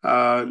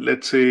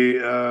 let's say,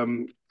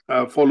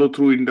 follow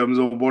through in terms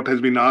of what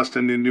has been asked,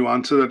 and then you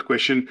answer that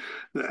question.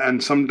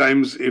 And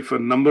sometimes, if a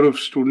number of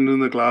students in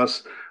the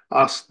class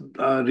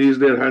raise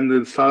their hand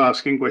and start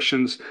asking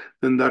questions,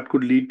 then that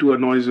could lead to a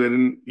noise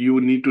wherein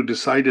you need to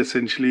decide,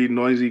 essentially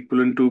noise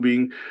equivalent to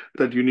being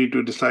that you need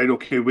to decide,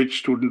 okay, which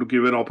student to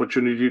give an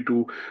opportunity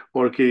to,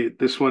 or okay,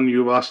 this one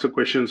you've asked a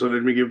question, so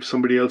let me give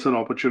somebody else an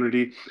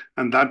opportunity.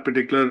 And that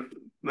particular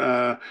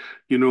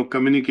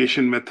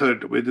communication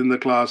method within the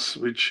class,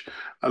 which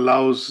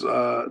allows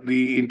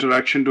the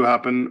interaction to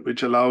happen,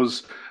 which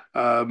allows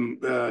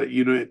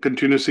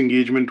continuous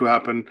engagement to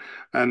happen,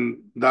 and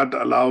that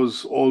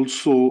allows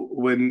also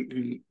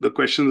when the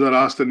questions are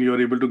asked and you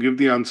are able to give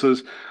the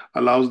answers,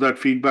 allows that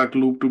feedback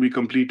loop to be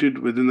completed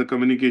within the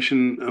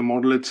communication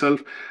model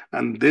itself.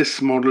 And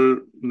this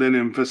model then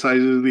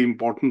emphasizes the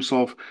importance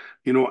of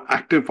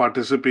active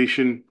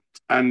participation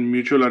and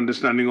mutual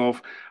understanding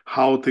of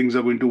how things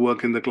are going to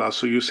work in the class.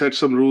 So you set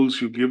some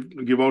rules, you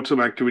give out some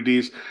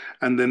activities,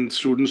 and then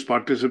students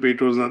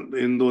participate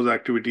in those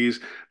activities,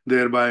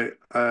 thereby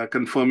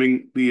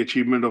confirming the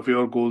achievement of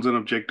your goals and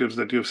objectives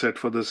that you've set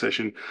for the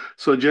session.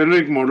 So a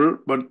generic model,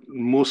 but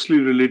mostly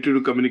related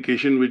to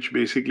communication, which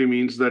basically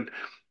means that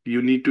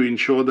you need to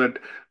ensure that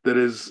there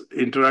is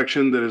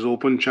interaction, there is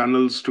open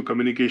channels to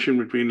communication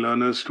between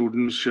learners,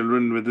 students,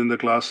 children within the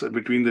class,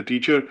 between the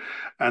teacher,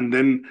 and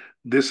then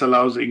this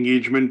allows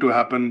engagement to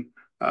happen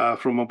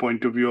from a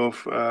point of view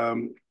of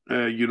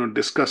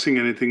discussing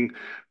anything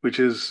which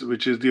is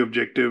the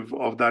objective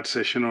of that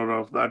session or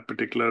of that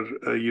particular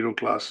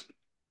class.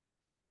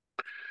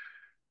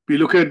 We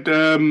look at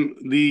the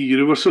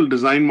universal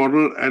design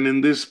model, and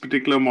in this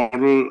particular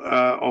model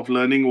of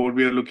learning, what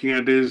we are looking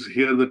at is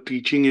here the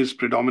teaching is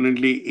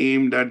predominantly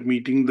aimed at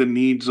meeting the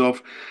needs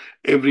of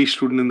every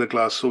student in the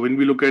class. So when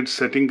we look at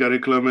setting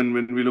curriculum and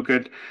when we look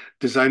at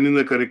designing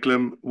the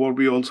curriculum, what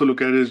we also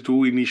look at is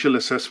do initial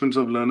assessments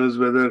of learners,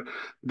 whether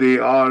they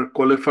are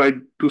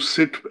qualified to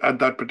sit at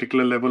that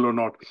particular level or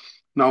not.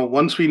 Now,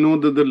 once we know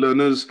that the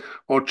learners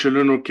or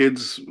children or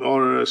kids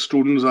or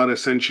students are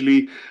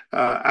essentially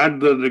at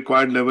the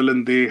required level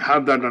and they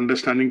have that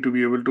understanding to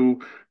be able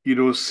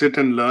to, sit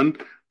and learn,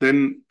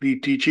 then the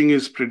teaching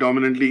is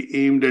predominantly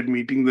aimed at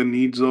meeting the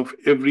needs of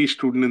every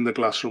student in the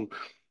classroom.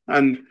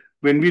 And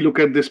when we look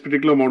at this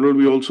particular model,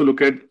 we also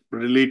look at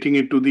relating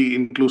it to the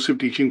inclusive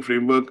teaching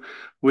framework,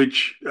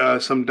 which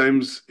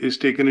sometimes is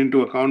taken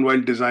into account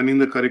while designing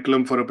the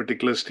curriculum for a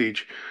particular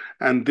stage.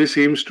 And this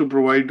aims to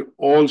provide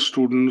all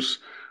students,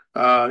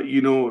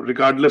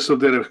 regardless of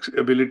their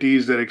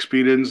abilities, their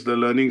experience, their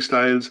learning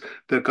styles,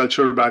 their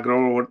cultural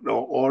background,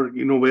 or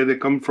where they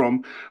come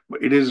from.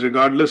 It is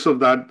regardless of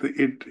that,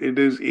 it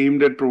is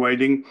aimed at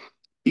providing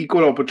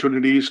equal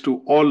opportunities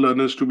to all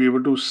learners to be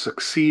able to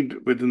succeed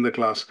within the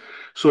class.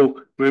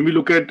 So when we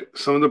look at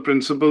some of the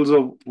principles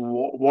of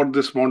what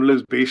this model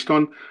is based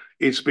on,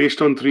 it's based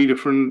on three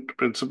different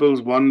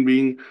principles. One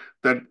being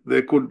that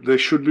there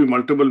should be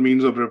multiple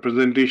means of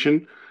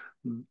representation.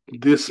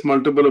 This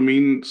multiple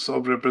means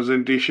of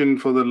representation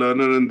for the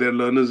learner and their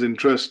learner's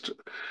interest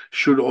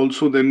should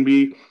also then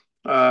be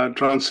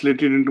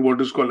translated into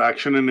what is called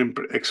action and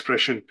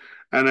expression.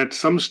 And at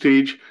some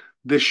stage,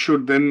 this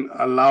should then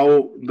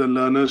allow the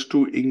learners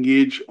to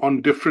engage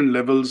on different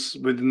levels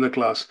within the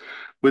class,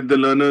 with the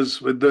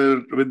learners, with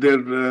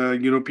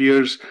their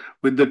peers,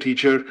 with the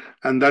teacher,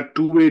 and that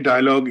two-way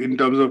dialogue in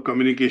terms of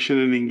communication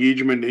and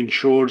engagement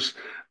ensures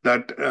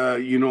that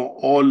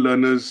all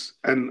learners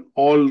and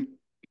all,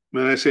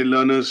 when I say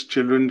learners,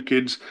 children,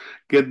 kids,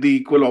 get the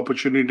equal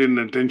opportunity and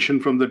attention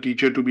from the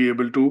teacher to be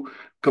able to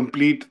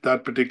complete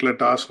that particular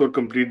task or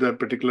complete that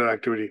particular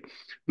activity.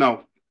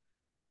 Now,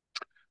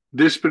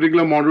 this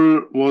particular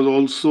model was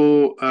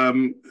also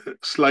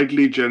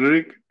slightly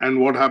generic, and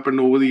what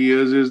happened over the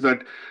years is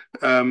that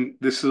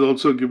this has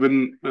also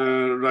given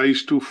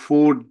rise to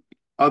four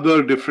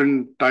other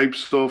different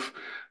types of,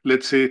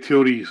 let's say,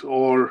 theories,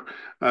 or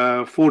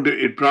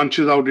it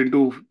branches out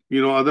into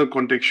other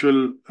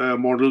contextual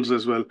models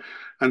as well.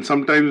 And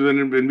sometimes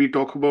when we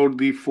talk about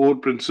the four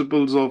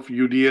principles of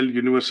UDL,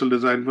 Universal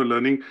Design for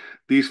Learning,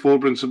 these four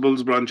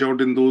principles branch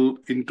out into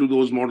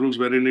those models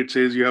wherein it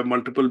says you have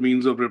multiple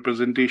means of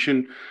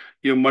representation,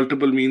 you have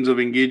multiple means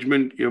of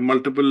engagement, you have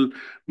multiple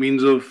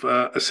means of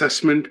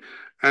assessment,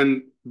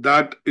 and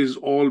that is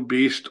all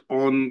based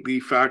on the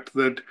fact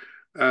that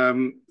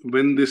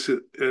when this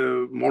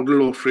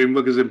model or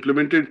framework is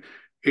implemented,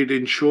 it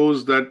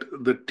ensures that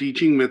the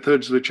teaching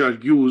methods which are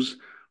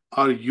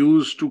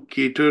used to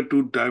cater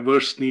to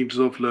diverse needs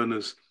of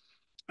learners.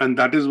 And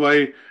that is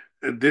why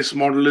this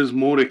model is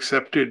more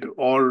accepted,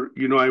 or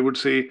I would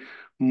say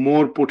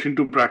more put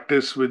into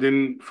practice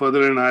within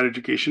further and higher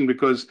education,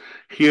 because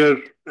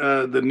here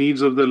the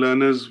needs of the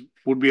learners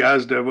would be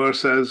as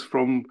diverse as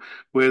from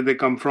where they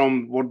come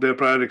from, what their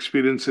prior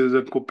experiences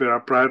and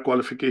prior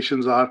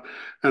qualifications are.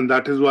 And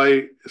that is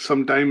why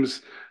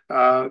sometimes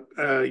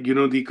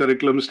the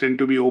curriculums tend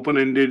to be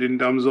open-ended in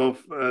terms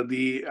of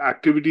the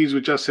activities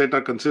which are set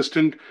are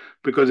consistent,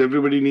 because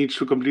everybody needs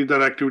to complete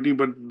that activity.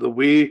 But the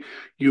way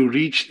you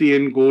reach the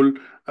end goal,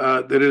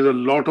 there is a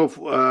lot of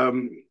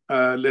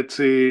let's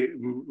say,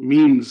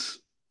 means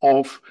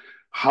of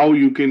how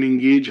you can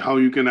engage, how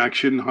you can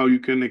action, how you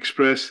can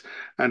express,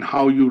 and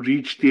how you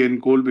reach the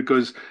end goal,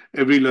 because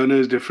every learner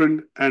is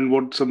different. And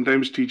what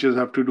sometimes teachers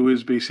have to do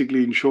is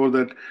basically ensure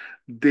that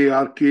they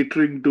are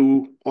catering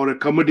to or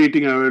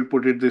accommodating, I will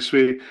put it this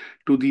way,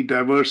 to the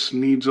diverse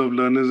needs of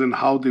learners and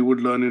how they would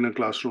learn in a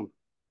classroom.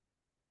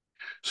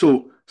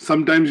 So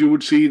sometimes you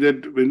would see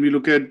that when we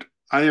look at,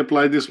 I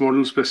apply this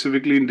model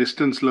specifically in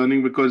distance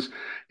learning because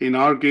in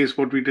our case,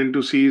 what we tend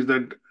to see is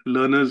that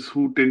learners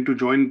who tend to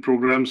join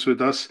programs with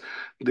us,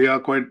 they are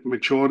quite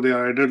mature, they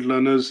are adult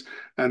learners,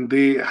 and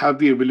they have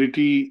the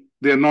ability,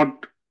 they're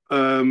not,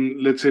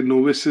 let's say,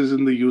 novices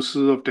in the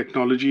uses of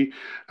technology.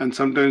 And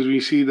sometimes we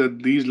see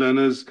that these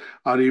learners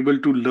are able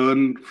to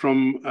learn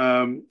from,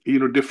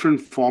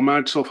 different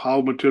formats of how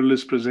material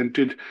is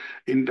presented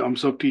in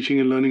terms of teaching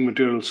and learning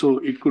material. So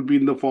it could be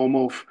in the form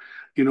of,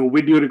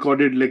 video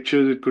recorded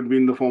lectures, it could be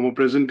in the form of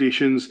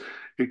presentations,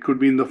 it could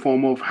be in the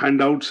form of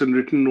handouts and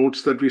written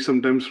notes that we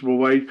sometimes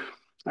provide.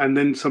 And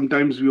then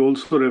sometimes we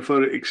also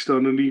refer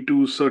externally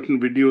to certain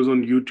videos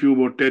on YouTube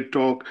or TED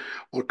Talk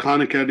or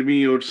Khan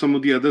Academy or some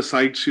of the other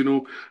sites,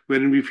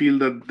 wherein we feel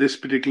that this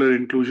particular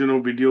inclusion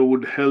of video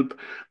would help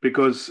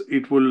because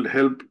it will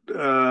help,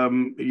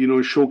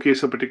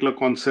 showcase a particular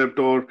concept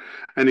or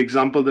an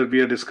example that we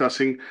are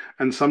discussing.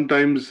 And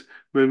sometimes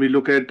when we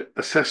look at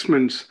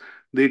assessments,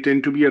 they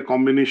tend to be a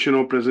combination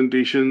of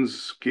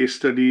presentations, case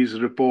studies,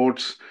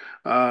 reports,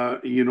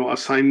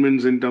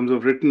 assignments in terms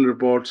of written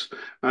reports.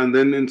 And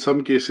then in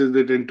some cases,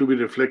 they tend to be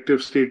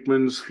reflective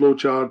statements,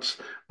 flowcharts,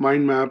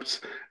 mind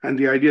maps. And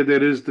the idea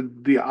there is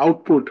that the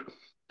output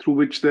through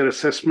which their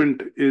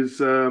assessment is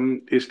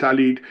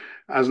tallied,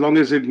 as long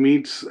as it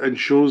meets and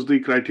shows the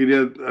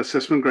criteria,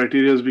 assessment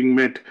criteria is being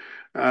met,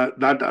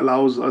 that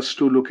allows us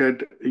to look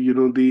at,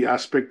 the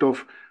aspect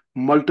of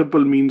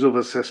multiple means of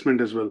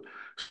assessment as well.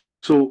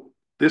 So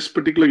this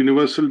particular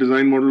universal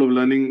design model of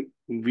learning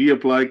we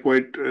apply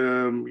quite,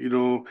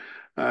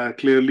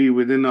 clearly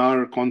within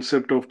our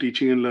concept of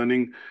teaching and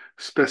learning,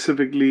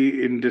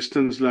 specifically in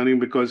distance learning,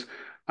 because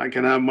I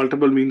can have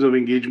multiple means of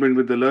engagement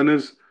with the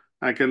learners.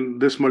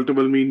 This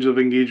multiple means of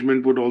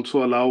engagement would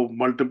also allow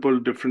multiple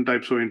different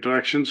types of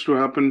interactions to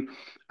happen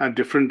at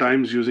different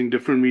times using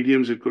different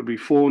mediums. It could be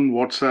phone,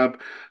 WhatsApp,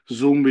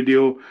 Zoom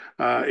video,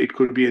 it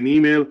could be an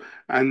email,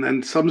 and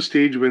then some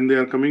stage when they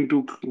are coming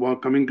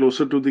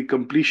closer to the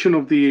completion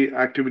of the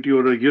activity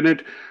or a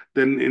unit,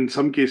 then in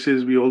some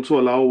cases we also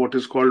allow what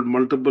is called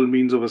multiple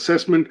means of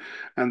assessment,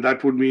 and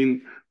that would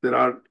mean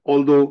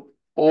although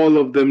all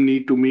of them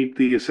need to meet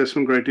the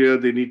assessment criteria,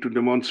 they need to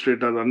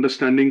demonstrate our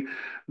understanding,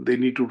 they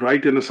need to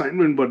write an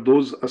assignment, but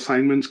those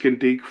assignments can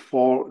take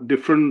for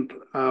different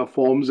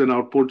forms and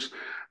outputs.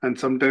 And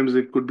sometimes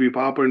it could be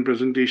PowerPoint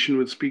presentation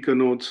with speaker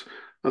notes,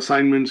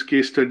 assignments,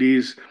 case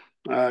studies.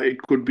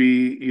 It could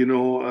be,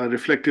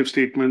 reflective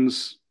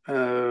statements,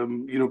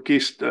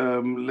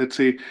 let's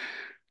say,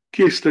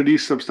 case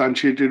studies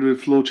substantiated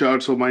with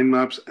flowcharts or mind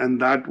maps,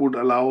 and that would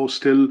allow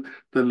still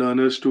the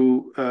learners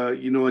to,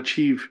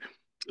 achieve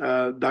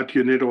that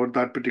unit or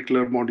that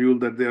particular module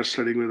that they are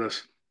studying with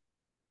us.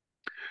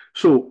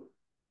 So,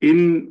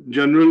 in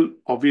general,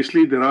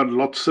 obviously, there are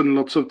lots and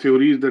lots of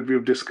theories that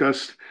we've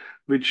discussed,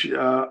 which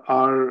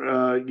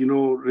are,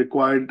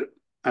 required,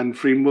 and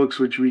frameworks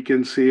which we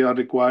can say are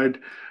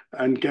required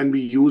and can be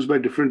used by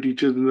different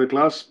teachers in the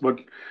class. But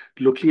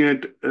looking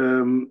at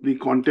the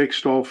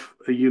context of,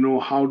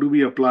 how do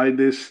we apply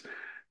this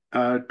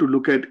to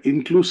look at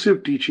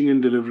inclusive teaching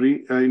and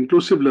delivery,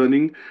 inclusive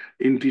learning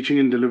in teaching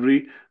and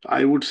delivery,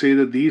 I would say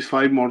that these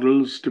five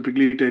models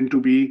typically tend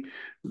to be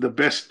the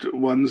best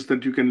ones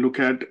that you can look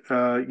at,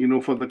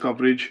 for the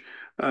coverage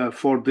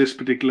for this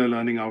particular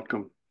learning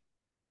outcome.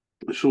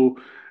 So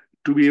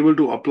to be able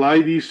to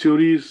apply these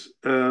theories,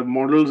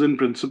 models, and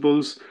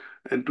principles,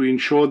 and to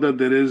ensure that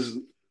there is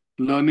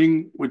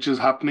learning which is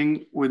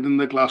happening within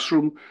the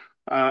classroom,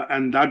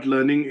 and that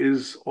learning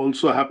is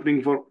also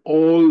happening for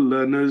all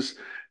learners,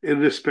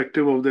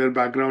 irrespective of their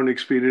background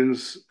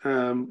experience,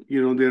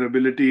 their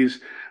abilities,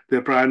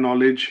 their prior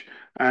knowledge,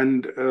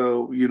 and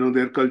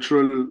their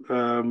cultural,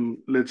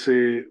 let's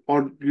say,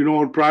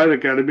 or prior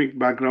academic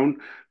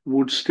background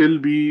would still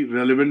be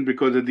relevant,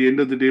 because at the end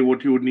of the day,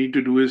 what you would need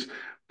to do is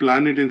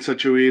plan it in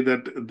such a way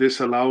that this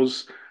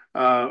allows,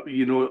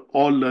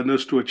 all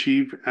learners to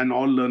achieve and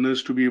all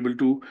learners to be able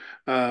to,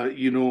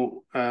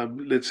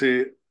 let's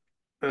say,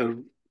 uh,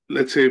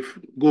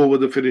 go over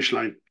the finish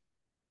line.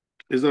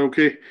 Is that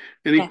okay?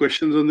 Any Yeah.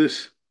 questions on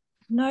this?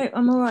 No,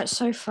 I'm all right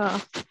so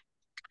far.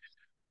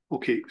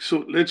 Okay,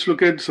 so let's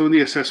look at some of the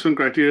assessment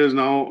criteria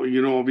now.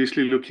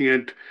 Obviously looking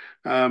at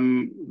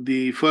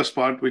the first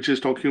part, which is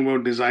talking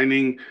about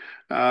designing,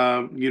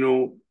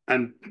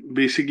 and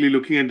basically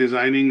looking at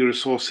designing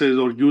resources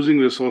or using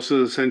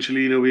resources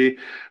essentially in a way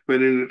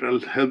wherein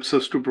it helps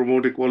us to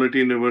promote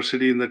equality and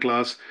diversity in the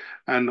class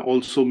and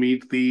also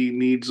meet the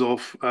needs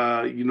of,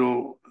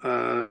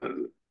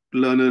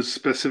 learners,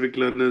 specific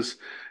learners,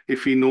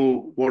 if we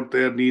know what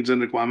their needs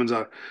and requirements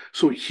are.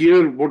 So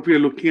here, what we are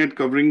looking at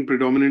covering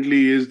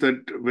predominantly is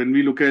that when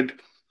we look at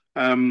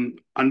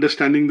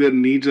understanding their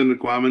needs and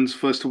requirements.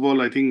 First of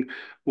all, I think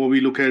what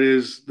we look at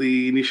is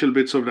the initial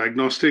bits of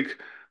diagnostic,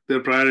 their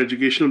prior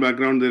educational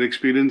background, their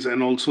experience,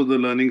 and also the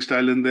learning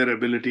style and their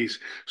abilities.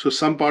 So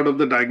some part of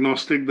the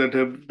diagnostic that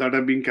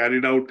have been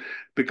carried out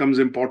becomes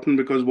important,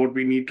 because what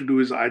we need to do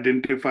is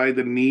identify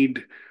the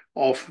need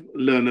of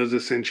learners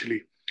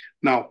essentially.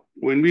 Now,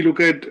 when we look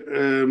at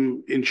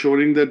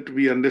ensuring that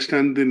we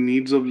understand the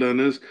needs of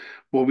learners,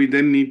 what we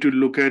then need to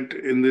look at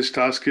in this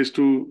task is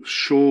to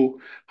show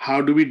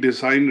how do we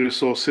design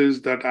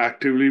resources that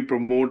actively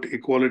promote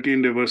equality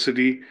and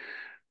diversity,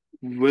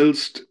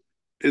 whilst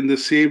at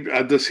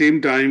the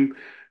same time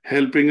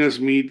helping us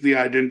meet the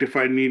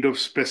identified need of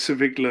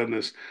specific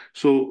learners.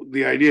 So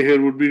the idea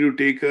here would be to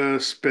take a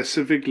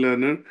specific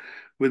learner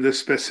with a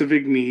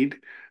specific need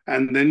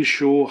and then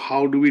show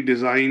how do we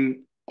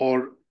design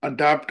or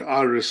adapt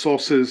our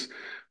resources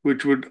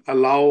which would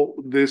allow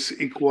this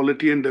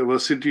equality and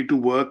diversity to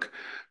work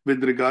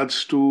with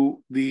regards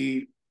to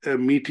the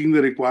meeting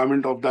the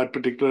requirement of that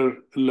particular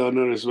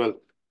learner as well.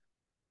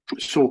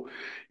 So,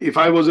 if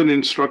I was an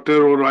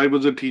instructor or I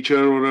was a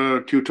teacher or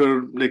a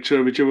tutor,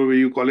 lecturer, whichever way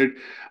you call it,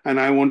 and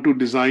I want to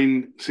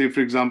design, say, for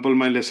example,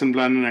 my lesson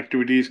plan and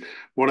activities,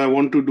 what I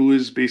want to do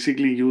is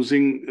basically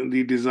using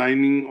the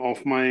designing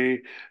of my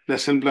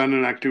lesson plan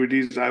and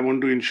activities, I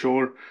want to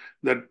ensure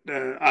that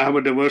I have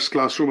a diverse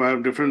classroom, I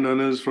have different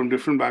learners from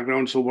different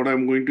backgrounds. So, what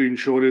I'm going to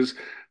ensure is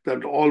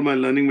that all my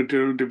learning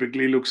material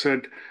typically looks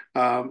at,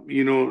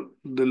 the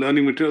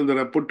learning material that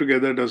I put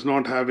together does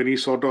not have any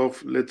sort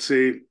of, let's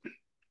say,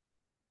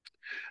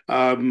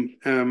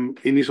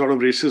 any sort of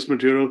racist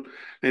material,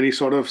 any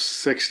sort of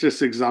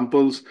sexist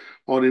examples,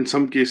 or in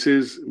some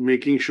cases,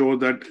 making sure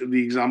that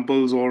the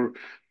examples or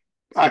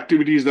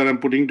activities that I'm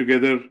putting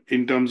together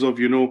in terms of,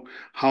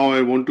 how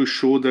I want to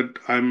show that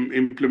I'm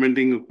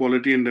implementing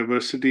equality and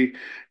diversity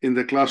in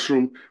the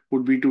classroom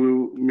would be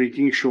to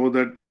making sure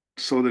that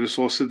some of the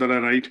resources that I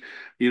write,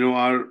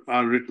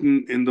 are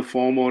written in the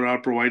form or are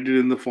provided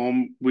in the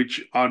form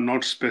which are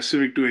not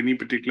specific to any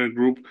particular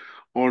group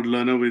or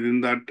learner within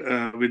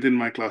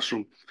my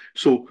classroom.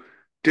 So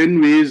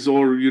 10 ways,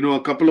 or a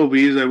couple of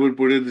ways, I would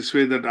put it this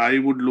way, that I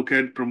would look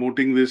at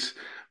promoting this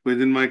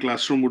within my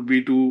classroom would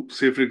be to,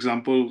 say, for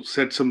example,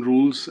 set some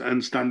rules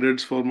and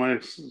standards for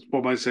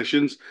my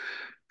sessions.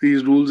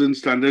 These rules and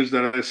standards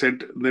that I set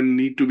then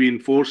need to be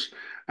enforced.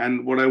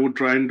 And what I would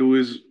try and do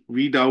is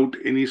weed out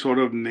any sort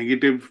of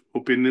negative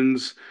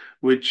opinions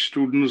which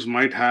students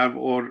might have,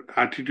 or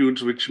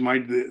attitudes which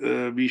might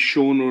be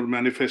shown or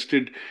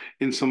manifested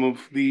in some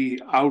of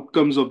the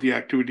outcomes of the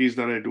activities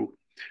that I do.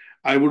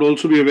 I would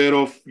also be aware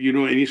of,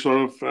 any sort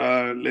of,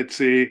 let's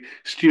say,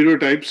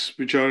 stereotypes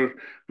which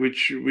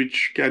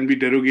can be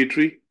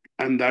derogatory,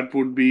 and that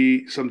would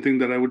be something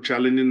that I would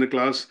challenge in the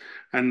class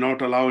and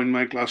not allow in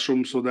my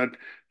classroom, so that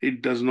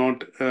it does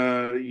not,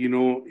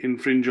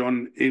 infringe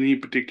on any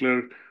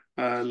particular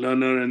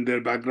learner and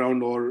their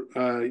background, or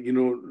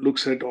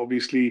looks at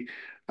obviously.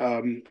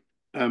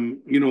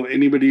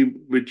 Anybody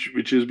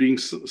which is being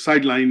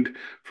sidelined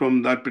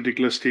from that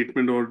particular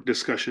statement or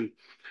discussion.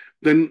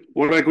 Then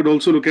what I could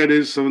also look at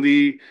is some of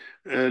the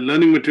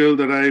learning material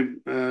that I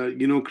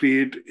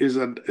create is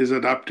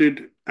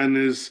adapted and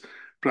is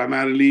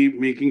primarily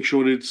making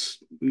sure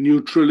it's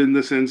neutral, in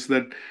the sense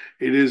that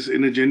it is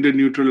in a gender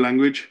neutral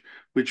language,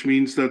 which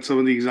means that some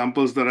of the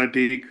examples that I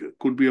take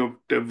could be of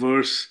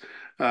diverse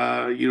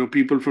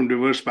people from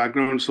diverse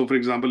backgrounds. So, for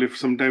example, if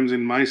sometimes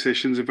in my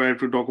sessions, if I have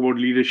to talk about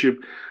leadership,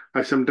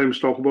 I sometimes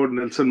talk about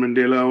Nelson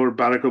Mandela or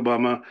Barack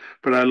Obama,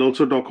 but I'll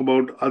also talk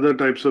about other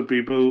types of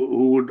people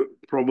who would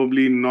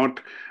probably not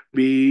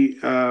be,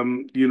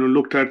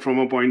 looked at from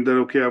a point that,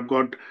 okay, I've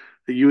got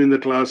you in the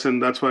class,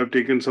 and that's why I've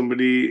taken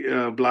somebody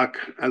black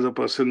as a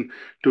person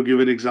to give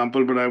an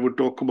example. But I would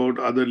talk about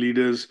other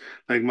leaders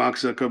like Mark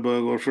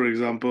Zuckerberg, or for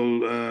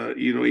example,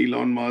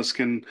 Elon Musk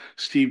and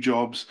Steve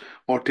Jobs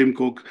or Tim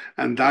Cook,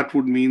 and that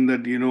would mean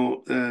that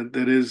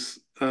there is.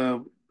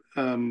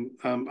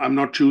 I'm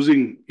not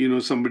choosing,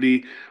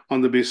 somebody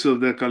on the basis of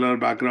their color,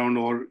 background,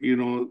 or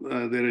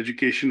their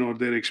education or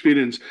their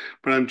experience,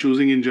 but I'm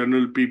choosing in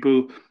general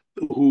people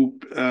who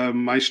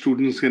my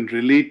students can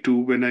relate to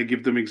when I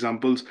give them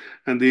examples,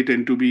 and they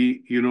tend to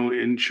be,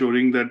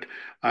 ensuring that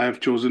I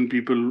have chosen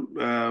people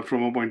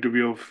from a point of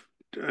view of,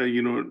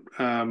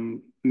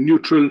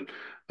 neutral.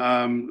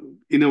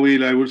 In a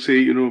way, I would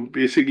say,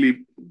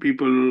 basically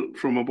people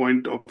from a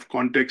point of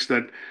context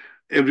that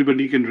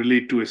everybody can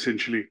relate to,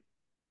 essentially.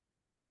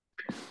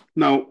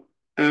 Now,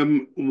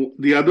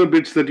 the other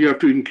bits that you have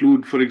to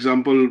include, for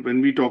example,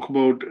 when we talk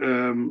about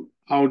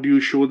how do you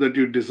show that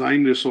you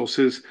design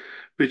resources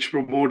which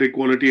promote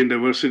equality and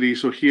diversity.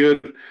 So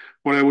here,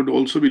 what I would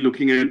also be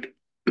looking at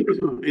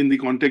in the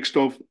context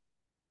of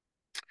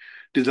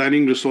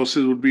designing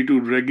resources would be to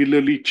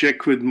regularly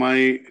check with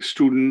my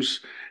students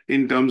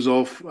in terms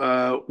of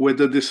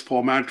whether this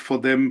format for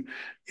them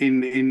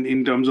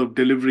in terms of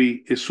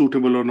delivery is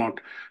suitable or not.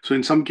 So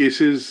in some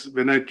cases,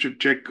 when I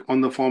check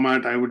on the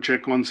format, I would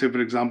check on, say,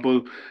 for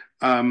example,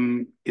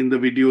 in the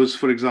videos,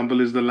 for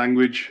example, is the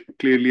language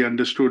clearly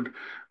understood?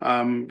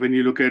 When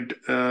you look at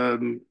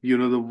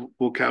the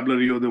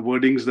vocabulary or the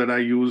wordings that I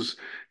use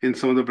in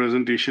some of the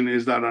presentation,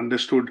 is that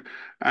understood?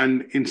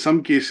 And in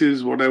some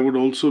cases, what I would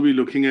also be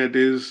looking at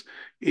is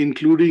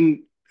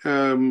including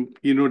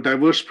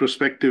diverse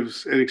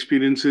perspectives and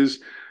experiences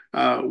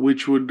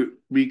which would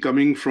be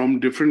coming from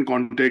different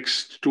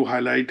contexts to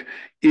highlight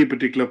a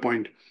particular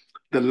point.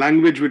 The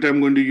language which I'm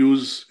going to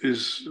use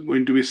is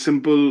going to be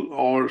simple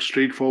or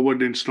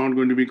straightforward. It's not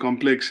going to be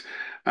complex,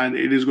 and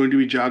it is going to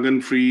be jargon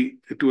free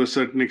to a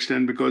certain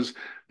extent, because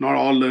not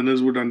all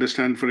learners would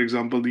understand, for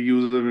example, the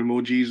use of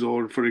emojis,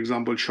 or, for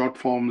example, short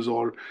forms,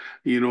 or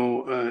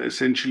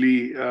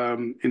essentially,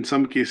 in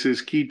some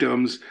cases, key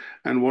terms.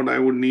 And what I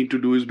would need to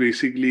do is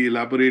basically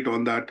elaborate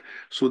on that,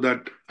 so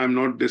that I'm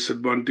not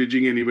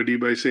disadvantaging anybody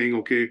by saying,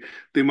 okay,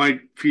 they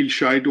might feel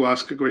shy to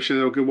ask a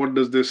question. Okay, what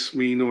does this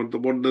mean, or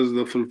what is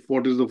the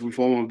full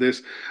form of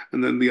this?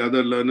 And then the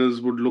other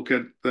learners would look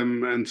at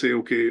them and say,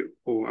 okay,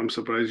 oh, I'm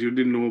surprised you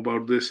didn't know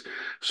about this.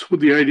 So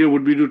the idea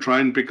would be to try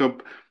and pick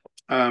up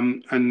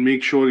and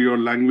make sure your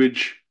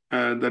language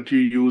that you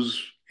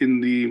use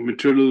in the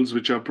materials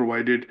which are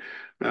provided,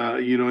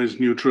 is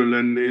neutral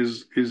and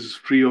is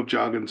free of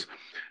jargons.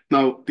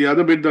 Now, the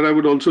other bit that I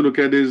would also look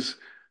at is,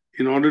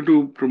 in order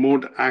to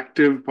promote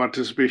active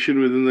participation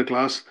within the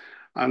class,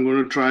 I'm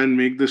going to try and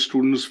make the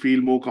students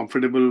feel more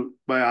comfortable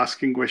by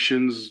asking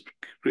questions,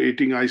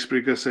 creating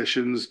icebreaker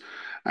sessions,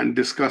 and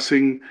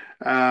discussing,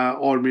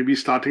 or maybe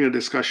starting a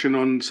discussion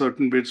on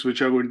certain bits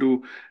which are going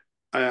to,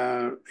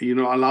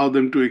 allow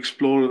them to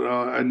explore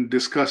and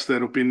discuss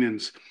their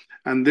opinions.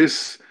 And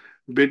this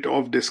bit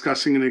of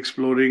discussing and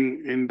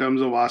exploring in terms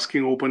of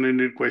asking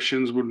open-ended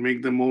questions would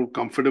make them more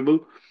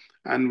comfortable.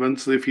 And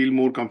once they feel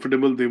more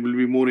comfortable, they will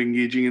be more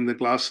engaging in the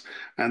class,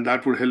 and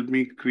that would help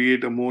me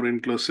create a more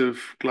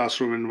inclusive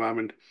classroom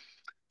environment.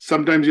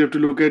 Sometimes you have to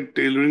look at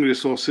tailoring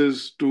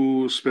resources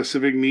to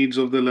specific needs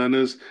of the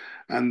learners.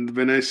 And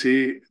when I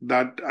say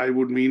that, I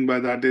would mean by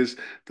that is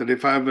that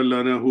if I have a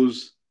learner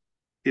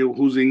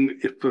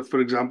if, for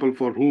example,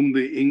 for whom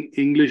the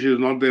English is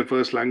not their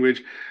first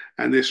language,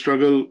 and they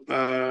struggle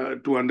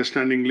to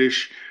understand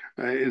English.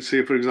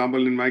 Say, for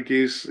example, in my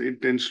case,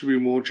 it tends to be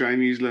more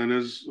Chinese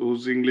learners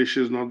whose English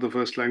is not the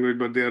first language,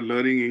 but they are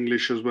learning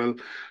English as well.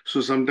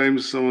 So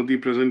sometimes some of the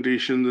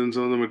presentations and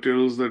some of the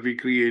materials that we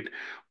create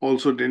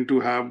also tend to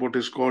have what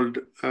is called,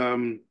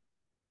 I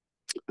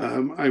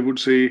would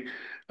say,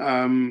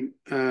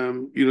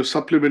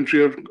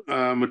 supplementary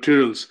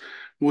materials,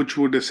 which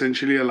would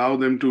essentially allow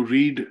them to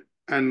read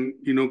and,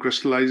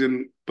 crystallize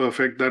and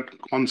perfect that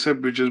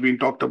concept which has been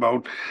talked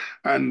about.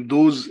 And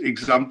those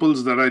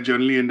examples that I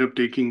generally end up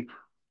taking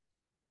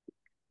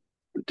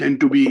tend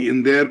to be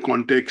in their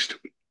context,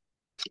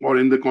 or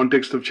in the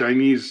context of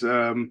Chinese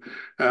region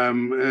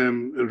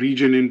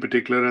in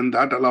particular, and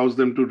that allows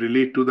them to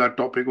relate to that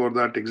topic or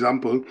that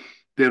example,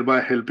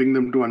 thereby helping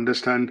them to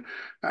understand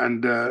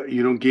and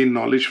gain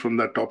knowledge from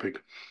that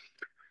topic.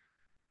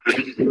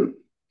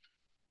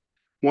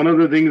 One of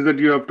the things that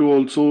you have to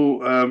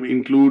also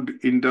include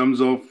in terms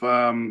of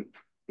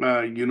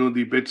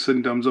the bits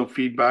in terms of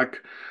feedback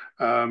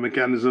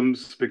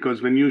mechanisms,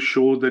 because when you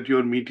show that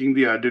you're meeting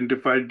the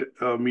identified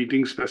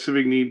meeting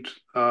specific needs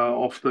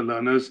of the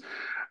learners,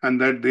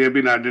 and that they have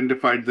been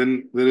identified,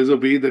 then there is a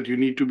way that you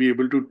need to be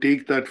able to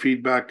take that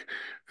feedback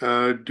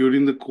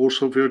during the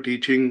course of your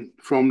teaching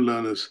from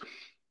learners.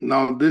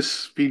 Now,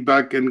 this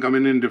feedback can come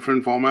in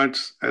different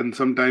formats, and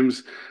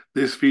sometimes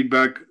this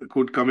feedback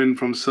could come in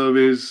from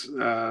surveys,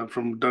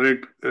 from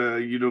direct,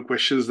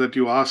 questions that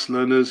you ask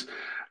learners.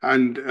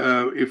 And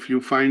if you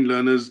find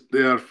learners,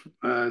 they are,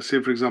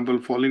 say, for example,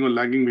 falling or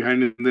lagging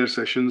behind in their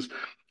sessions,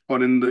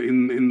 or in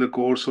the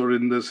course, or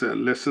in the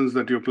lessons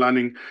that you're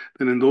planning,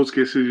 then in those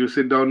cases you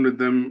sit down with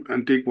them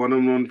and take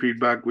one-on-one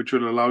feedback, which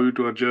will allow you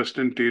to adjust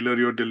and tailor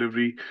your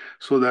delivery,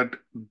 so that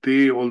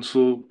they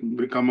also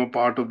become a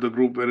part of the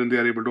group, wherein they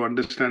are able to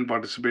understand,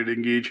 participate,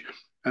 engage,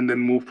 and then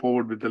move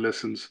forward with the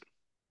lessons.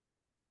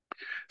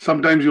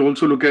 Sometimes you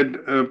also look at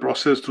a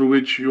process through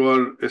which you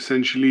are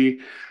essentially,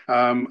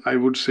 I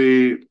would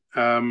say,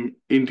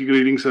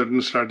 integrating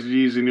certain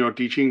strategies in your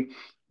teaching,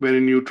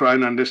 wherein you try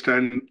and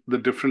understand the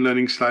different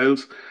learning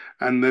styles.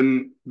 And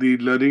then the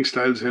learning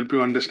styles help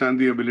you understand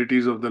the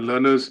abilities of the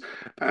learners.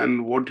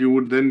 And what you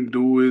would then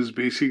do is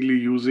basically,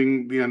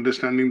 using the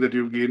understanding that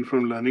you've gained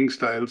from learning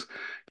styles,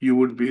 you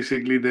would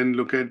basically then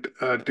look at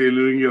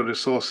tailoring your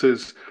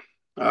resources,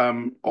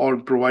 or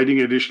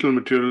providing additional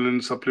material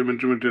and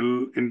supplementary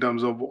material in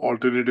terms of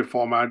alternative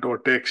format or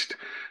text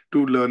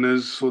to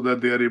learners, so that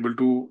they are able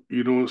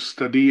to,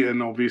 study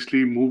and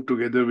obviously move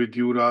together with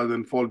you rather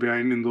than fall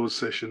behind in those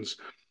sessions.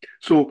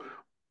 So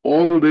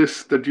all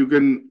this that you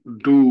can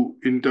do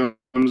in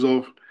terms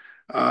of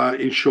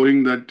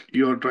ensuring that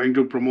you are trying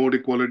to promote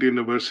equality and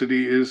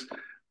diversity is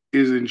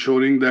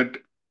ensuring that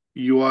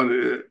you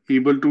are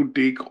able to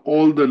take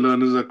all the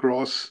learners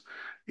across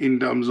in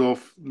terms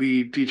of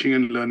the teaching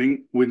and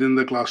learning within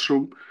the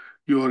classroom.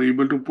 you are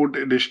able to put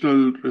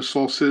additional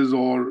resources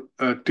or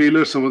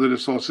tailor some of the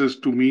resources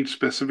to meet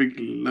specific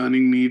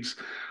learning needs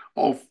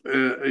of,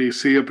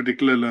 say, a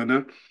particular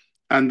learner.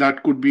 And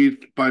that could be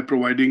by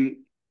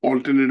providing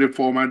alternative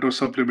format or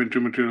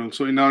supplementary material.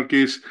 So in our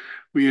case,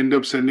 we end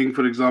up sending,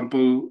 for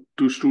example,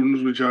 to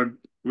students which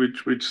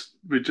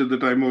at the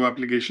time of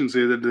application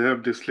say that they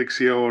have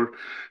dyslexia or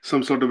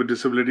some sort of a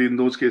disability. In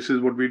those cases,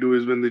 what we do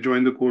is when they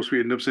join the course, we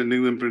end up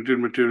sending them printed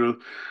material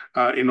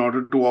in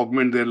order to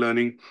augment their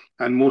learning.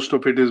 And most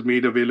of it is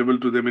made available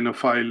to them in a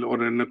file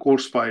or in a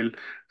course file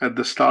at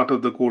the start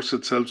of the course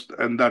itself,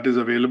 and that is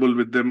available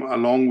with them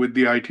along with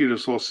the IT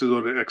resources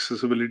or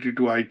accessibility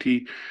to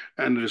IT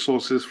and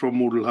resources from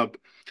Moodle Hub.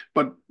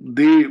 But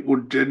they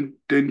would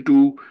tend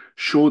to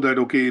show that,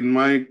 okay, in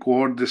my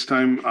cohort this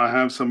time, I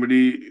have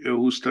somebody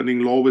who's studying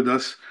law with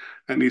us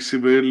and he's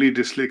severely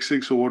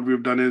dyslexic. So what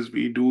we've done is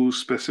we do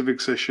specific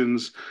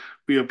sessions.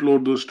 We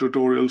upload those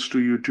tutorials to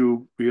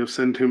YouTube. We have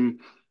sent him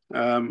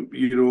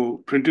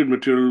printed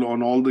material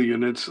on all the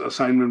units,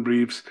 assignment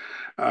briefs,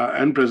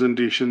 and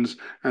presentations.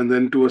 And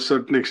then to a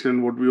certain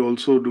extent, what we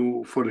also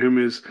do for him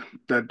is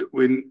that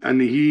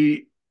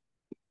he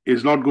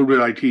is not good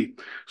with IT.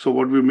 So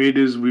what we made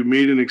is we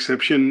made an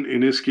exception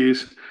in his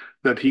case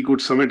that he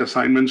could submit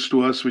assignments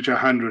to us which are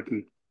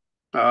handwritten.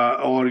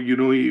 Or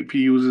if he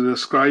uses a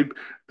scribe,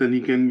 then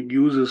he can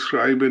use a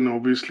scribe and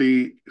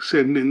obviously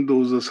send in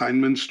those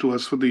assignments to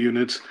us for the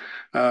units,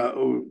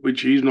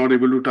 which he's not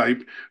able to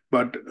type,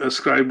 but a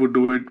scribe would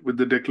do it with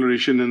the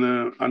declaration and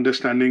a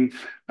understanding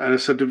and a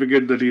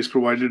certificate that he's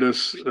provided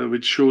us,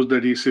 which shows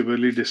that he's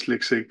severely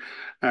dyslexic.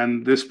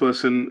 And this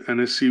person and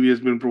his CV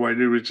has been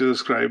provided, which is a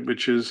scribe,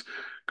 which is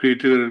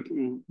created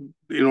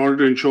in order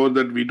to ensure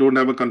that we don't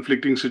have a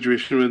conflicting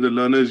situation where the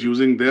learner is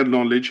using their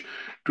knowledge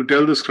to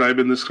tell the scribe,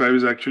 and the scribe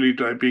is actually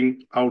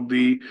typing out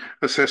the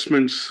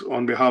assessments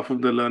on behalf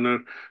of the learner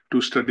to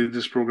study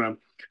this program.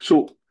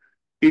 So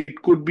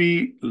it could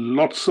be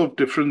lots of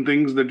different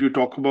things that you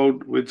talk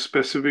about with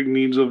specific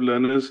needs of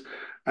learners,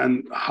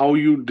 and how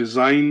you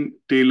design,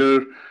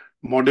 tailor,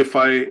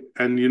 modify,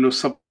 and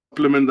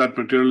supplement that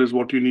material is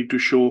what you need to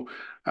show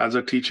as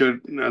a teacher,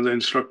 as an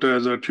instructor,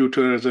 as a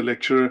tutor, as a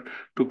lecturer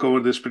to cover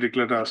this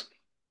particular task.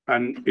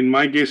 And in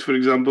my case, for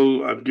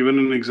example, I've given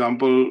an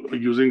example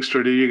using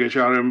strategic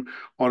HRM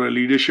or a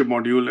leadership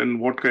module, and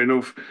what kind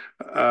of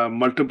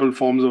multiple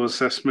forms of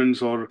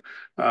assessments or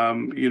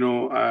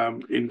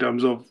in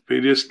terms of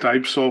various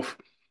types of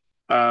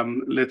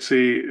let's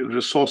say,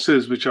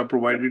 resources which are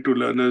provided to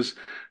learners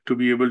to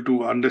be able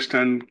to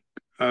understand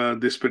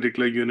this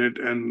particular unit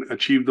and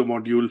achieve the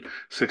module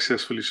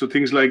successfully. So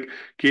things like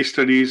case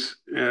studies.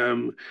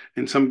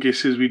 In some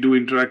cases, we do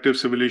interactive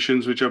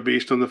simulations, which are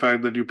based on the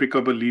fact that you pick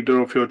up a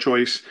leader of your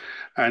choice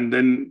and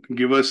then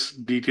give us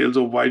details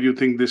of why do you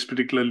think this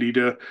particular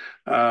leader,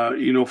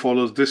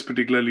 follows this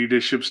particular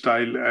leadership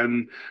style.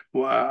 And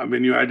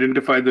when you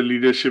identify the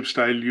leadership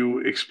style, you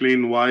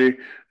explain why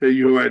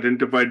you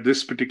identified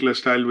this particular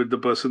style with the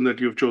person that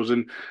you've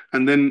chosen.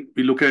 And then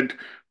we look at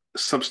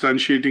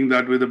substantiating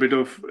that with a bit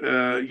of,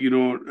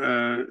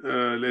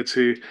 let's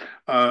say,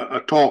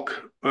 a talk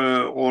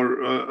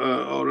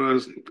or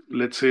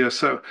let's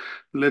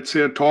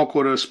say a talk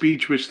or a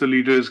speech which the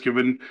leader is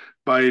given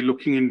by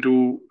looking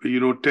into,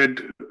 TED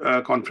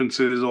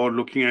conferences or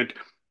looking at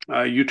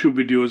YouTube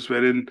videos,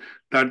 wherein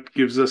that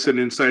gives us an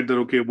insight that,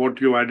 okay,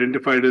 what you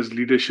identified as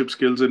leadership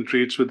skills and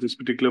traits with this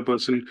particular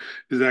person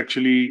is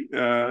actually,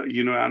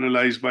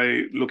 analyzed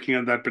by looking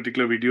at that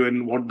particular video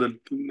and what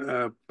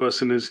the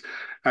person is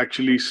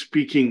actually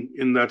speaking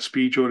in that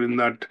speech or in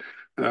that,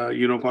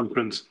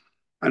 conference.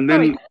 And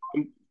then,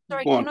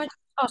 Sorry, go can on. I just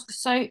ask?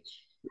 So,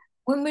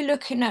 when we're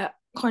looking at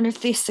kind of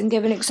this and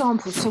giving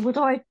examples, so would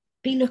I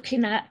be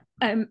looking at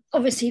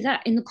obviously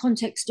that in the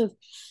context of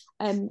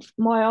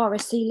my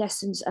RSC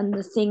lessons and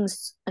the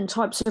things and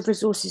types of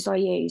resources I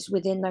use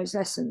within those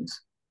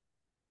lessons?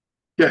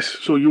 Yes,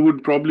 so you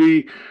would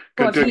probably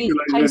So I've used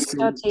contextualize case it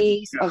to,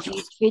 studies, yeah. I've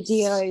used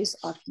videos,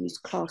 I've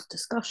used class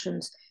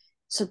discussions.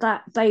 So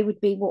that they would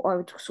be what I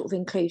would sort of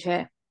include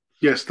here.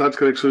 Yes, that's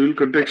correct. So you'll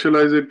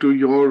contextualize it to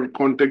your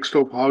context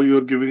of how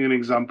you're giving an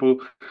example,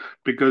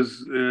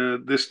 because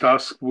this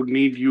task would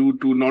need you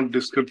to not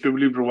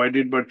descriptively provide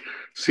it, but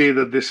say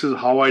that this is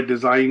how I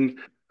design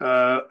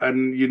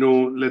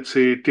and, let's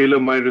say, tailor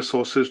my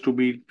resources to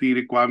meet the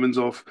requirements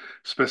of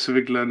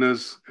specific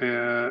learners,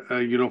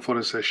 for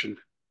a session.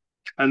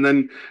 And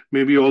then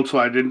maybe also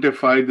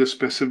identify the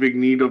specific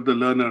need of the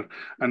learner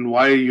and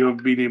why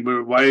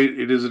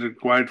it is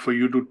required for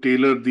you to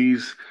tailor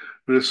these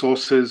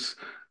resources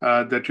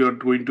that you're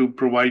going to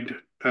provide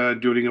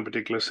during a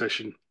particular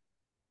session.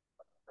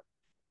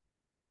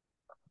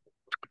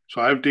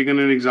 So I've taken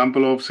an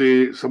example of,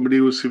 say, somebody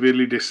who's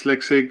severely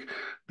dyslexic,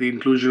 the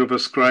inclusion of a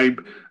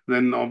scribe,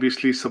 then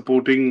obviously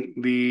supporting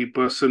the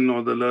person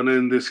or the learner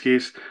in this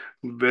case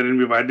wherein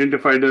we've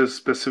identified a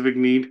specific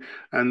need,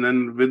 and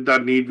then with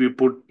that need, we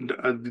put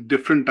the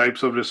different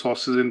types of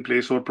resources in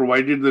place or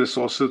provided the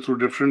resources through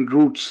different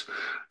routes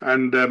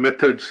and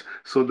methods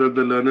so that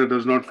the learner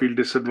does not feel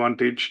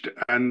disadvantaged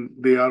and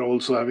they are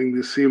also having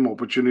the same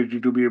opportunity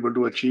to be able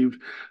to achieve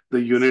the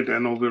unit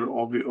and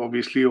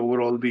obviously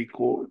overall the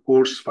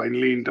course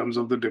finally in terms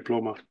of the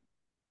diploma.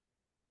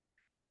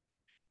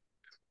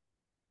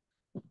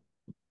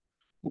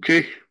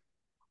 Okay.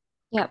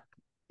 Yep.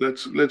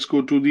 Let's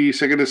go to the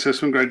second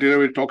assessment criteria,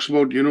 which talks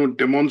about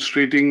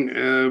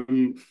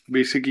demonstrating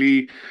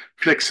basically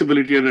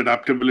flexibility and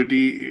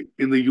adaptability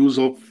in the use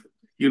of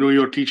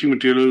your teaching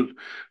material,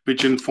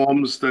 which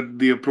informs that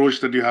the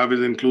approach that you have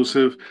is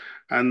inclusive,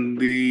 and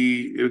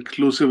the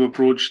inclusive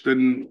approach,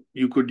 then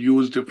you could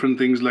use different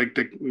things like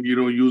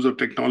use of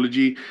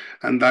technology,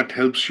 and that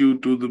helps you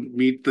to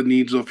meet the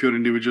needs of your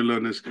individual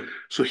learners.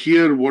 So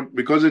here,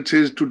 because it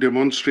says to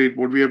demonstrate,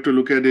 what we have to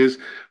look at is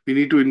we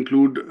need to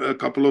include a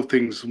couple of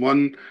things.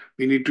 One,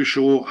 we need to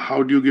show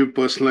how do you give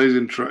personalized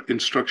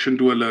instruction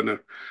to a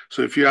learner.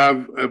 So if you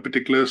have a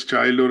particular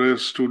child or a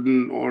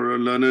student or a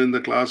learner in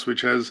the class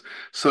which has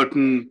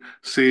certain,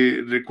 say,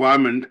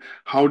 requirement,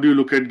 how do you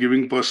look at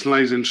giving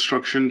personalized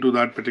instruction to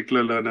that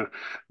particular learner?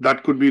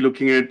 That could be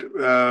looking at,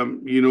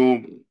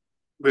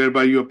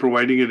 whereby you are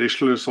providing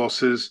additional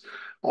resources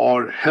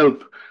or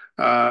help.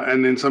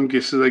 And in some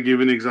cases, I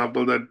give an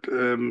example that,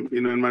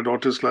 in my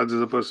daughter's class,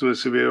 there's a person with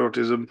severe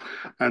autism,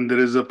 and there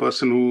is a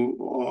person who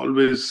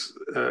always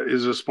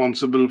is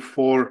responsible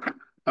for,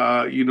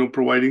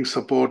 providing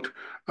support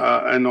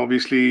and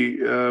obviously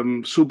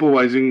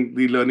supervising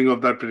the learning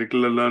of that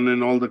particular learner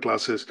in all the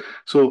classes.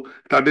 So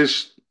that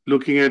is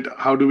looking at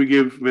how do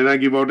we when I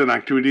give out an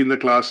activity in the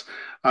class,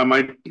 I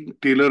might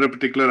tailor a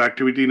particular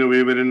activity in a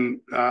way wherein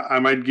I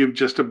might give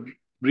just a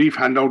brief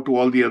handout to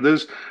all the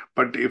others.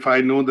 But if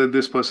I know that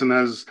this person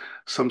has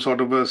some sort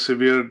of a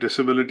severe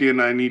disability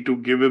and I need to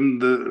give him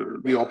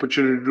the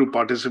opportunity to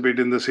participate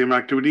in the same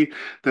activity,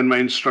 then my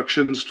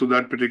instructions to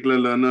that particular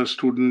learner,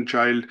 student,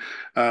 child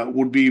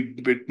would be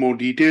a bit more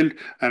detailed.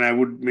 And I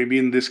would maybe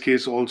in this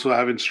case also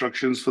have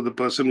instructions for the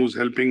person who's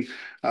helping,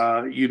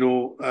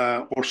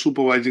 or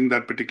supervising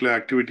that particular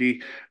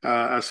activity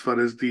as far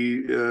as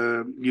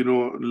the,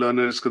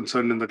 learner is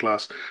concerned in the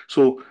class.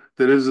 So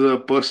there is a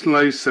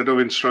personalized set of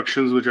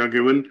instructions which are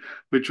given,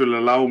 which will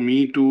allow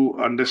me to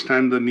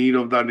understand the need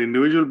of that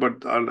individual.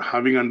 But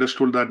having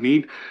understood that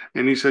need,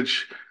 any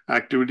such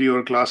activity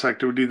or class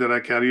activity that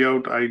I carry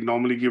out, I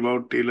normally give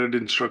out tailored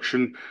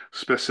instruction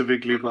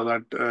specifically for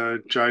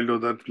that child or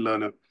that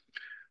learner.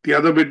 The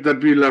other bit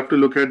that we'll have to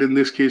look at in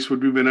this case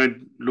would be when I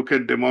look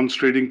at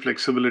demonstrating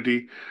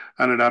flexibility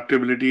and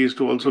adaptability is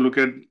to also look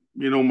at,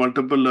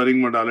 multiple learning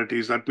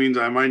modalities. That means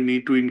I might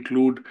need to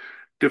include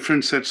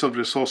different sets of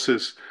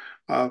resources.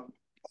 When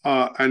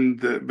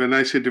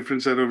I say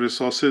different set of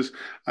resources,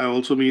 I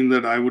also mean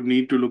that I would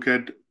need to look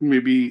at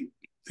maybe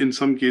in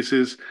some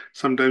cases,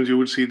 sometimes you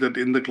would see that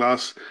in the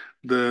class,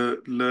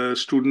 the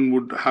student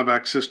would have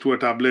access to a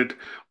tablet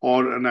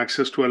or an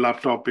access to a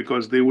laptop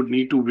because they would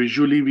need to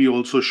visually be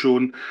also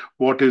shown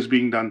what is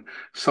being done.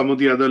 Some of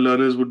the other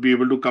learners would be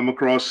able to come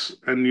across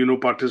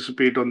and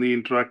participate on the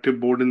interactive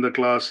board in the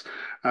class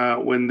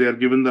when they are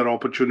given their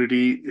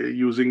opportunity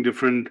using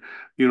different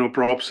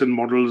props and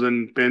models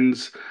and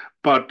pens.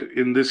 But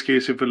in this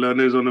case, if a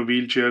learner is on a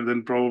wheelchair,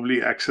 then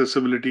probably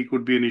accessibility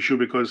could be an issue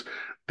because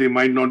they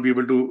might not be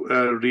able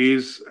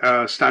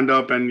to stand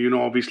up and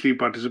obviously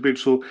participate.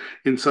 So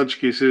in such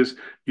cases,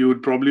 you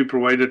would probably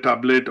provide a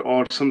tablet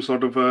or some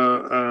sort of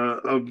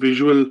a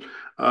visual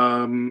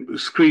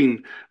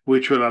screen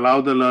which will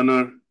allow the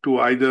learner to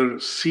either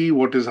see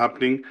what is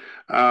happening,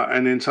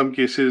 and in some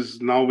cases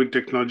now with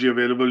technology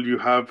available, you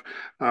have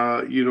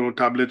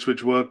tablets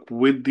which work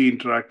with the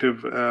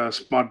interactive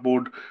smart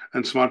board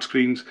and smart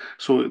screens.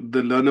 So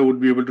the learner would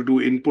be able to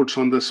do inputs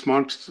on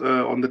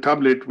the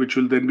tablet, which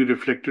will then be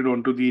reflected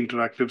onto the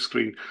interactive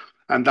screen.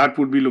 And that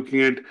would be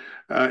looking at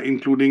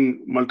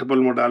including multiple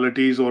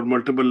modalities or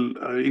multiple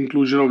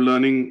inclusion of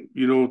learning,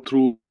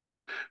 through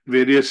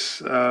various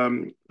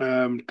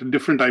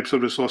different types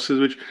of resources,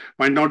 which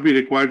might not be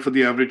required for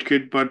the average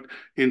kid, but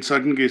in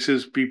certain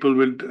cases, people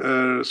with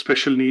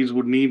special needs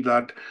would need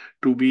that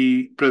to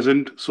be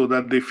present so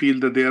that they feel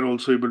that they are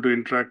also able to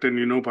interact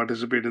and,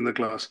 participate in the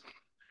class.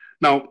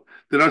 Now,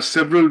 there are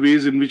several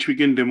ways in which we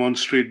can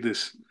demonstrate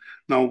this.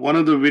 Now, one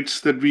of the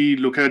bits that we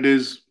look at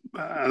is,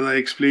 as I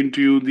explained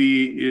to you,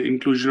 the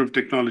inclusion of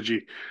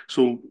technology.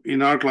 So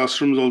in our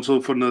classrooms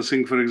also for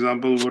nursing, for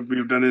example, what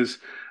we've done is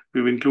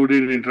we've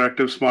included an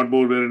interactive smart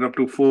board where up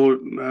to 4,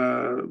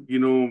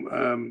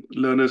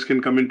 learners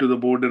can come into the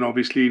board and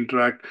obviously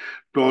interact,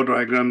 draw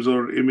diagrams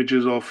or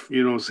images of,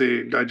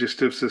 say,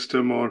 digestive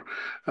system or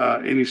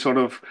any sort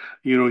of,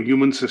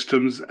 human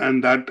systems.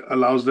 And that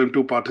allows them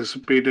to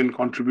participate and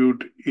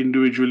contribute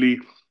individually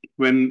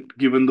when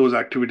given those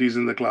activities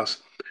in the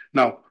class.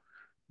 Now,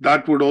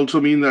 that would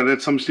also mean that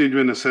at some stage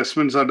when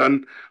assessments are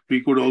done,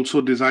 we could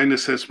also design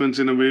assessments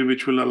in a way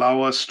which will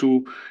allow us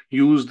to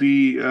use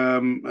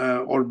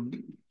or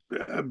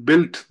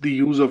built the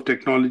use of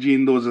technology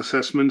in those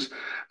assessments,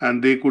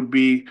 and they could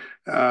be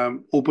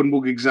open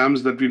book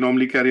exams that we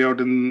normally carry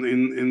out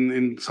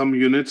in some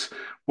units.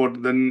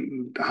 What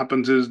then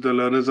happens is the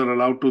learners are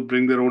allowed to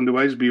bring their own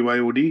device,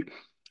 BYOD,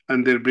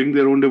 and they bring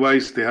their own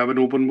device. They have an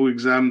open book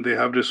exam. They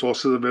have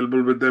resources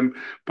available with them,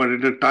 but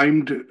in a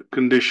timed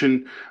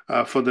condition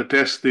for the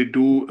test. They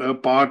do a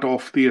part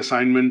of the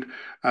assignment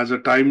as a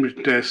timed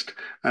test,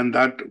 and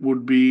that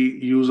would be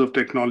use of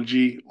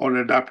technology or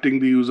adapting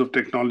the use of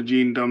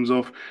technology in terms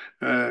of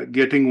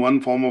getting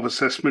one form of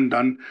assessment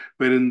done,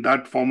 wherein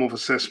that form of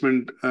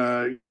assessment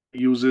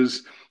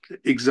uses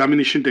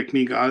examination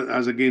technique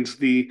as against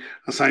the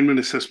assignment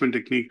assessment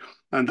technique.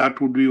 And that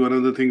would be one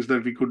of the things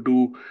that we could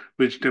do,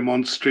 which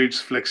demonstrates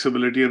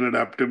flexibility and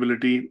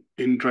adaptability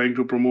in trying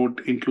to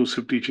promote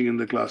inclusive teaching in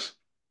the class.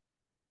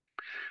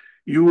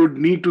 You would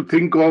need to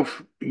think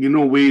of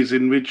ways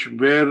in which,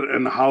 where,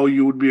 and how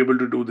you would be able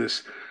to do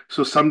this.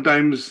 So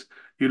sometimes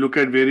you look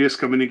at various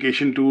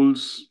communication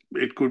tools.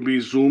 It could be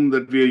Zoom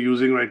that we are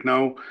using right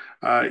now.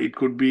 It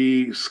could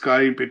be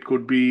Skype. It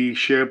could be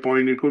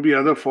SharePoint. It could be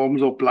other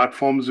forms of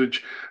platforms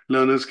which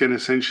learners can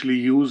essentially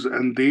use,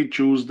 and they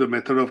choose the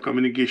method of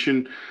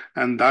communication,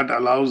 and that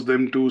allows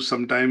them to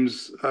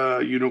sometimes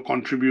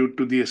contribute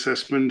to the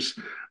assessments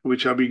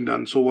which are being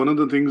done. So one of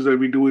the things that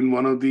we do in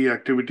one of the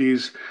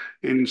activities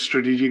in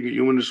strategic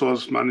human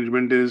resource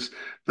management is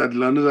that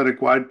learners are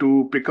required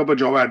to pick up a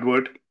job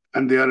advert,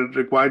 and they are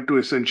required to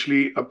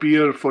essentially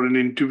appear for an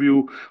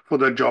interview for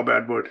that job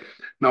advert.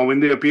 Now,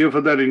 when they appear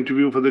for that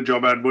interview for the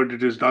job advert,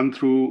 it is done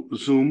through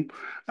Zoom.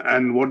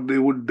 And what they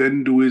would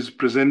then do is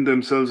present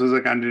themselves as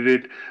a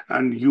candidate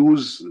and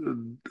use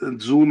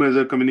Zoom as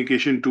a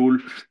communication tool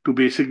to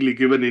basically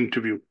give an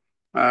interview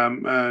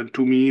to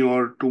me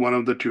or to one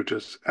of the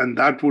tutors. And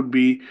that would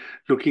be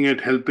looking at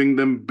helping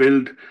them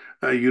build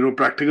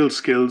practical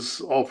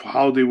skills of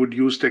how they would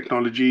use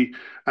technology.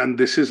 And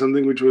this is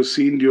something which was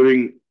seen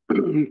during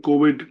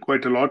COVID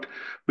quite a lot,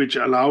 which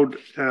allowed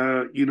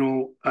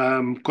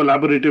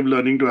collaborative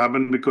learning to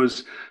happen,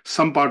 because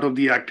some part of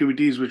the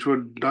activities which were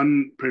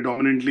done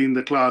predominantly in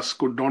the class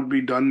could not be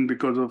done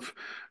because of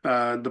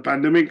the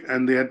pandemic,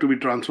 and they had to be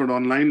transferred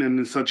online. And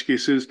in such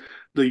cases,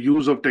 the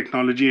use of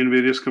technology and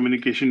various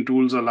communication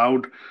tools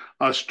allowed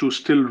us to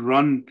still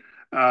run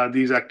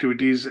these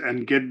activities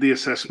and get the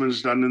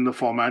assessments done in the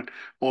format,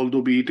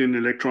 although be it in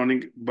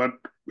electronic, but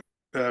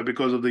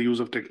because of the use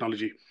of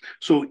technology.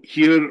 So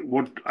here,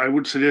 what I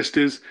would suggest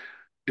is,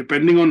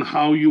 depending on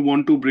how you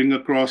want to bring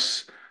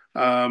across,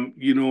 showing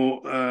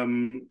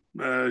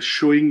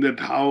that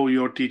how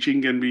your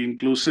teaching can be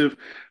inclusive,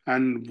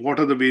 and what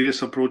are the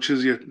various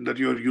approaches that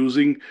you're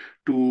using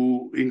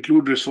to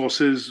include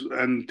resources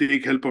and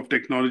take help of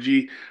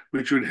technology,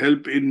 which would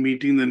help in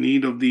meeting the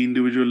need of the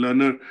individual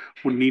learner,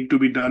 would need to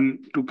be done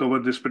to cover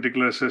this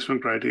particular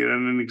assessment criteria.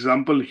 And an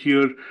example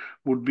here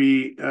would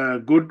be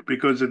good,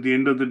 because at the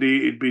end of the day,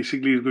 it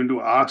basically is going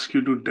to ask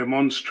you to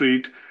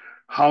demonstrate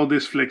how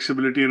this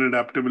flexibility and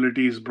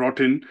adaptability is brought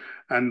in.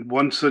 And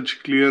one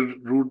such clear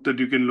route that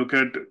you can look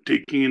at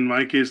taking, in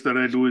my case, that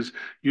I do, is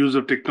use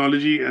of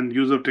technology. And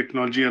use of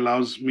technology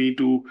allows me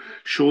to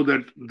show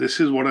that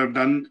this is what I've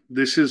done,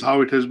 this is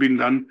how it has been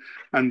done,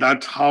 and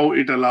that's how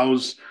it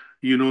allows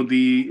the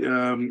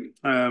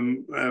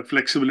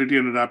flexibility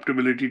and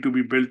adaptability to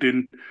be built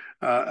in,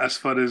 as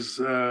far as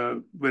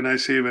when I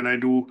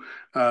do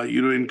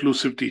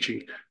inclusive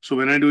teaching. So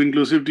when I do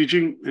inclusive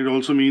teaching, it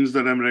also means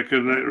that I'm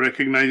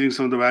recognizing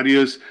some of the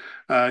barriers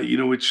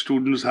which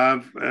students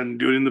have. And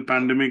during the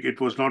pandemic,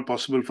 it was not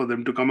possible for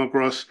them to come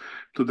across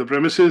to the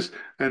premises.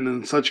 And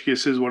in such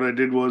cases, what I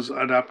did was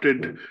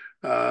adapted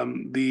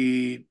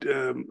the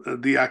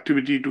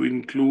activity to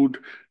include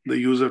the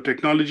use of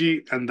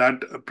technology, and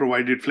that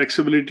provided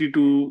flexibility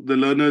to the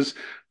learners,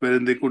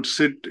 wherein they could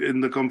sit in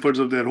the comforts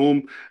of their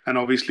home and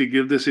obviously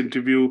give this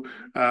interview,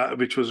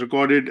 which was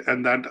recorded,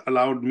 and that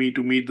allowed me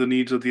to meet the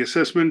needs of the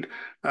assessment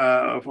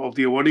of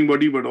the awarding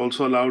body, but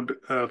also allowed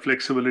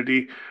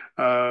flexibility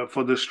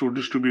for the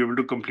students to be able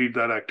to complete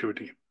that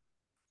activity.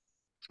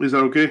 Is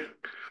that okay?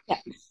 Yeah.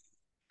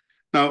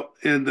 Now,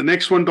 the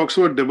next one talks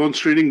about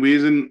demonstrating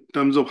ways in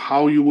terms of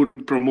how you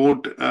would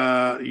promote,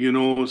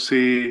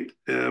 say,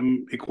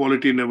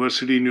 equality and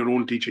diversity in your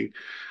own teaching.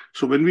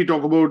 So when we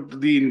talk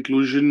about the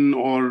inclusion,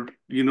 or,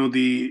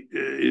 the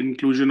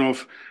inclusion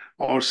of,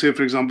 or say,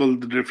 for example,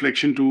 the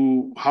reflection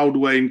to how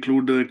do I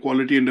include the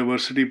equality and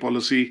diversity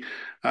policy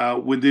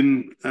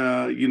within,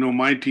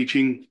 my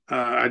teaching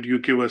at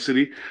UK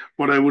Versity,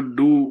 what I would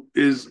do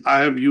is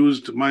I have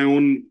used my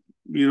own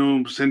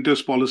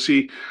center's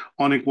policy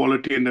on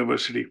equality and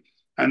diversity,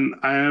 and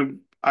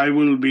I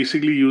will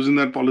basically use in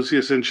that policy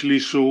essentially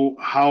show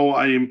how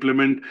I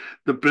implement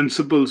the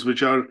principles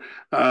which are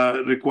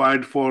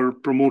required for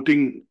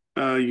promoting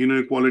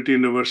equality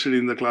and diversity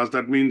in the class.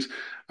 That means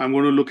I'm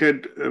going to look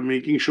at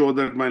making sure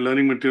that my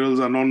learning materials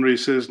are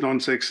non-racist,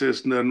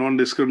 non-sexist, they're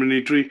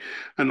non-discriminatory.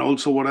 And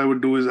also what I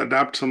would do is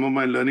adapt some of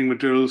my learning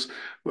materials,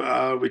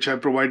 which I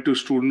provide to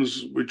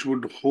students, which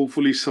would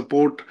hopefully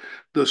support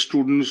the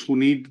students who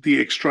need the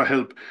extra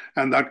help.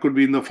 And that could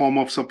be in the form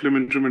of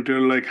supplementary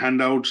material like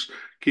handouts,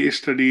 case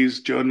studies,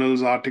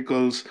 journals,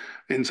 articles,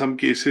 in some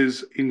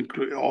cases,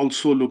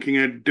 also looking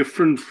at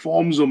different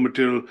forms of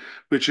material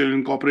which will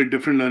incorporate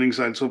different learning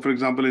styles. So, for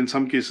example, in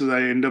some cases,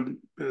 I end up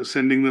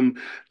sending them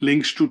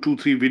links to 2,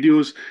 3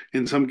 videos.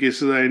 In some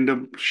cases, I end up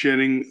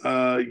sharing,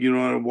 a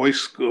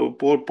voice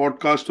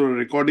podcast or a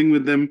recording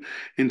with them.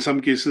 In some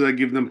cases, I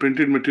give them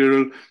printed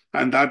material,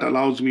 and that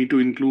allows me to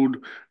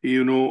include,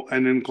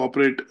 and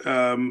incorporate,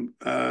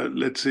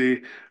 let's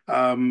say,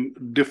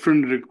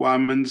 different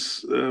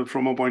requirements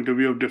from a point of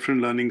view of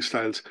different learning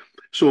styles.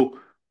 So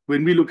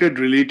when we look at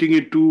relating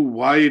it to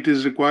why it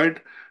is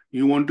required,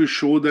 you want to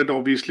show that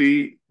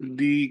obviously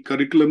the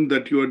curriculum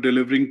that you are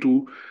delivering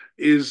to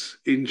is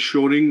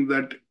ensuring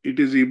that it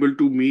is able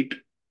to meet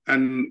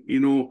and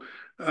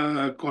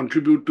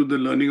contribute to the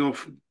learning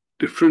of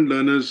different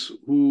learners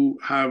who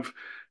have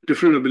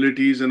different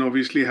abilities and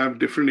obviously have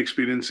different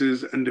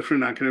experiences and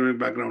different academic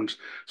backgrounds.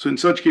 So in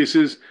such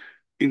cases,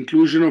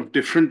 inclusion of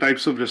different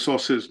types of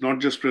resources, not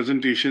just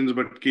presentations,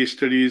 but case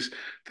studies,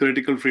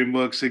 theoretical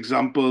frameworks,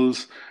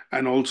 examples,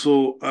 and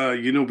also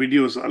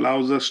videos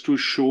allows us to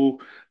show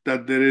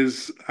that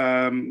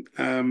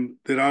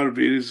there are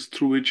ways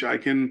through which I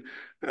can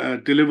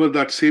deliver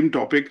that same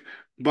topic,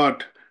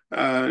 but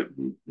uh,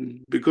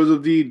 because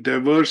of the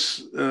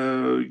diverse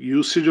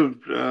usage of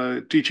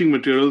teaching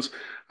materials,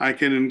 I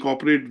can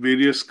incorporate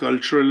various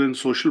cultural and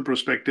social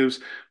perspectives,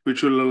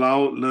 which will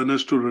allow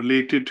learners to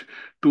relate it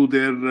to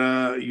their,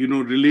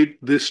 relate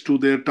this to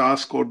their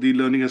task or the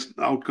learning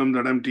outcome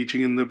that I'm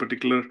teaching in the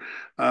particular,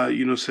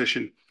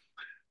 session.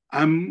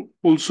 I'm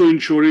also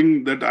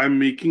ensuring that I'm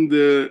making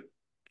the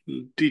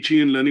teaching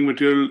and learning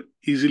material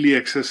easily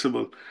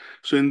accessible.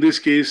 So in this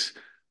case,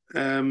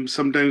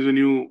 sometimes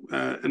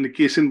and the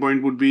case in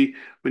point would be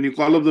when you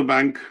call up the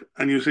bank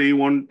and you say you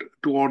want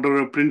to order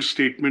a print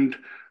statement.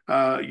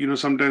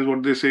 Sometimes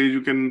what they say is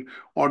you can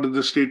order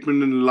the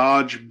statement in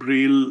large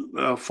braille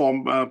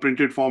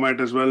printed format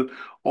as well,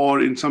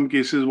 or in some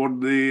cases, what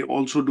they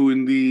also do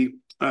in the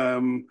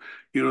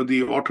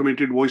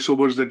automated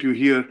voiceovers that you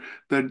hear,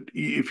 that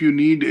if you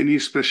need any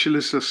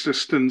specialist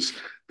assistance,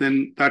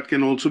 then that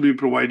can also be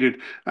provided.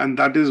 And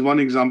that is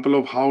one example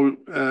of how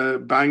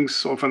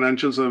banks or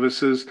financial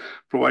services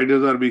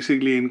providers are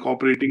basically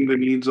incorporating the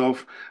needs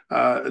of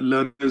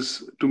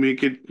learners to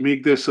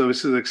make their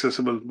services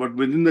accessible. But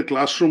within the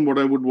classroom, what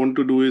I would want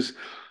to do is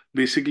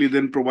basically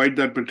then provide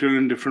that material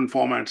in different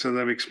formats, as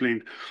I've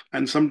explained.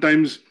 And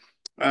sometimes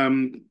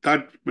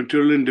that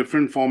material in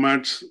different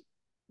formats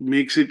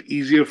makes it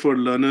easier for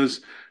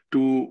learners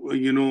to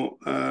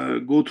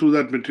go through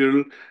that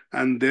material,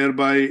 and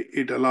thereby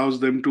it allows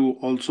them to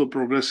also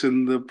progress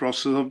in the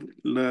process of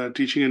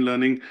teaching and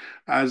learning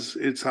as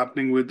it's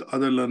happening with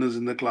other learners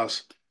in the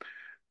class.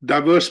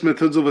 Diverse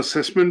methods of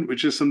assessment,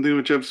 which is something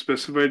which I've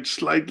specified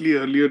slightly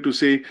earlier to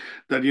say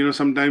that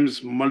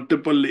sometimes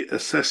multiple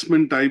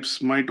assessment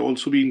types might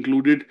also be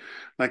included,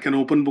 like an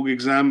open book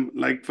exam,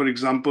 like for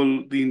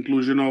example the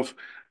inclusion of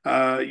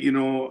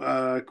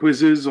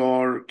quizzes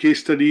or case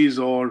studies,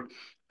 or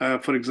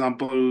for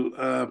example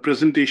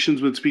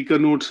presentations with speaker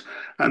notes,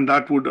 and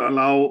that would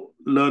allow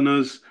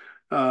learners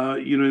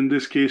in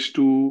this case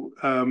to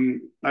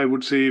I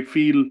would say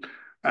feel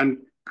and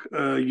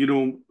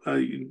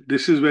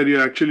this is where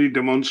you're actually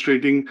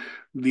demonstrating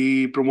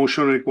the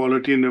promotion of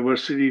equality and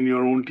diversity in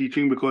your own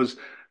teaching, because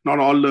not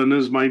all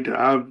learners might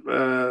have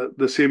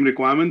the same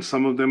requirements.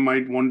 Some of them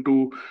might want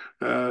to,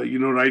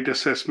 write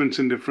assessments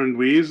in different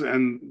ways,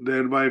 and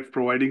thereby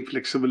providing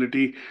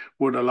flexibility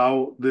would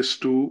allow this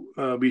to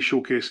be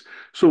showcased.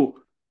 So,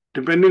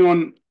 depending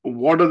on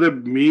what are the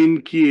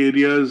main key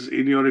areas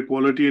in your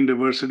equality and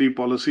diversity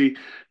policy,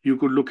 you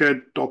could look at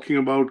talking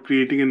about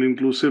creating an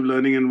inclusive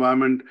learning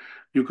environment.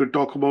 You could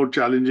talk about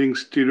challenging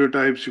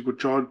stereotypes. You could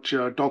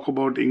talk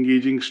about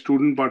engaging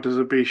student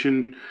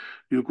participation.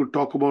 You could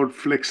talk about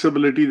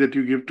flexibility that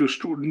you give to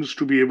students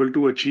to be able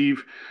to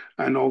achieve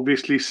and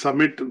obviously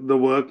submit the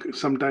work.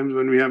 Sometimes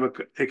when we have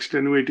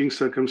extenuating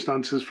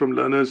circumstances from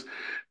learners,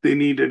 they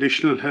need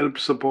additional help,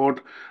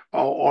 support,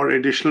 or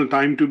additional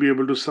time to be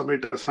able to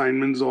submit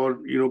assignments or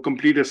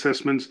complete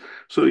assessments.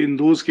 So in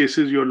those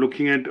cases, you're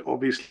looking at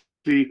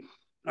obviously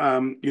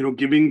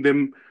giving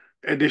them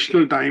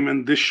additional time,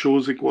 and this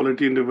shows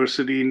equality and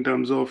diversity in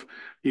terms of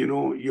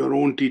your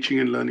own teaching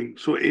and learning.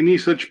 So any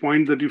such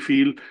point that you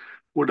feel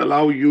would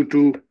allow you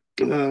to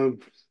uh,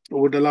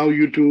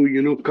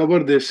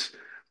 cover this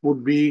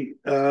would be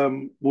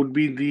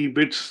the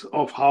bits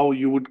of how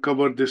you would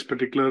cover this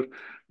particular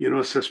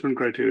assessment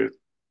criteria.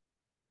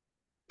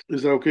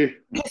 Is that okay?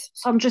 Yes,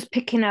 so I'm just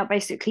picking out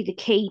basically the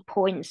key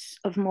points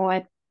of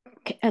my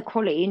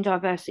equality and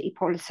diversity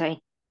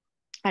policy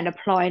and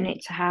applying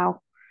it to how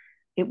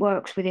it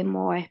works within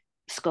my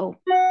school.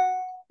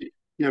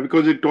 Yeah,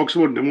 because it talks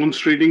about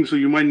demonstrating, so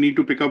you might need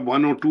to pick up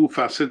one or two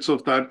facets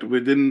of that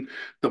within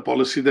the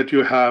policy that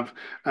you have,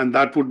 and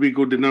that would be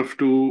good enough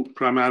to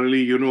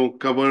primarily,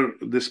 cover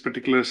this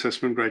particular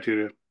assessment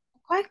criteria.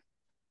 Okay.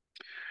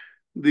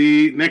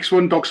 The next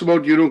one talks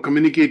about,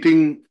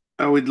 communicating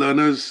with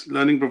learners,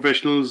 learning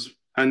professionals,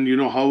 and,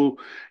 how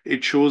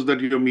it shows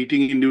that you're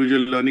meeting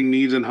individual learning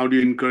needs and how do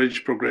you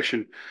encourage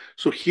progression.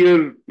 So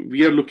here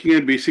we are looking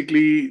at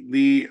basically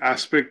the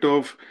aspect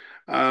of,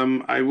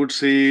 I would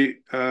say,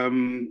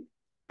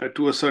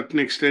 to a certain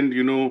extent,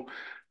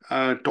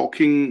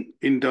 talking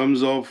in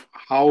terms of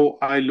how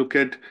I look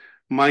at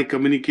my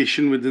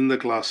communication within the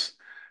class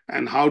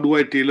and how do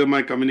I tailor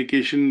my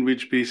communication,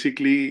 which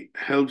basically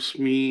helps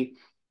me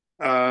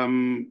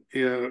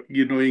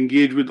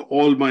engage with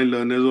all my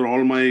learners or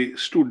all my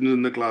students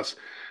in the class.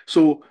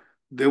 So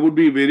there would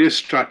be various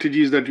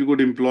strategies that you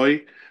could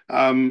employ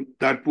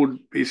that would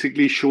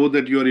basically show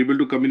that you are able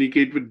to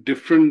communicate with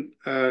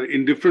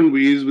in different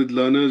ways with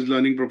learners,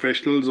 learning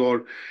professionals,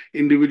 or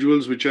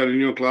individuals which are in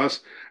your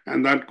class.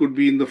 And that could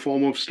be in the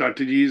form of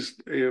strategies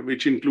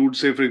which include,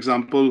 say, for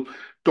example,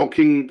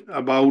 talking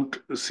about,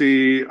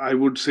 say, I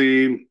would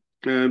say,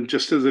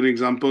 just as an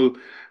example,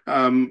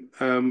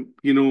 sometimes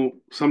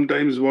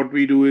what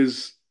we do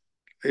is,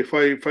 if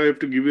I have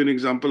to give you an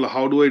example,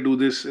 how do I do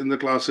this in the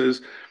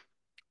classes?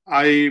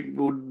 I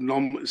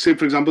would say,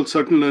 for example,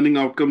 certain learning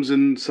outcomes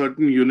in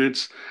certain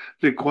units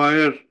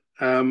require,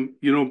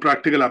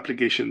 practical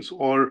applications,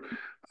 or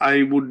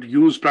I would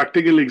use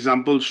practical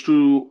examples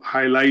to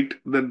highlight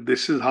that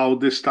this is how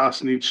this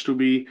task needs to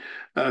be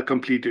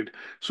completed.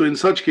 So in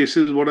such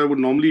cases, what I would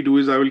normally do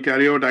is I will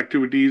carry out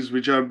activities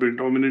which are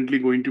predominantly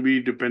going to be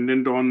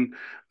dependent on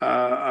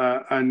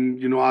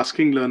and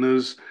asking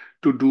learners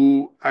to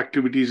do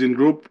activities in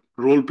group,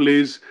 role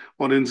plays,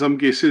 or in some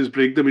cases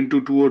break them into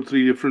two or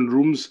three different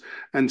rooms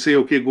and say,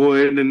 okay, go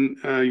ahead and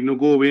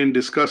go away and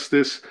discuss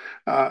this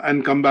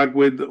and come back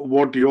with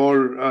what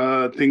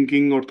your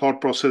thinking or thought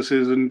process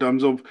is in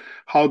terms of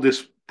how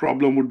this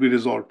problem would be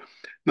resolved.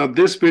 Now,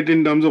 this bit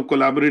in terms of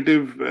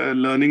collaborative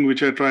learning,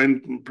 which I try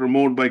and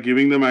promote by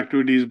giving them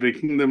activities,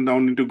 breaking them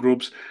down into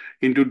groups,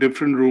 into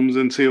different rooms,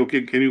 and say,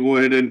 okay, can you go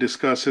ahead and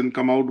discuss and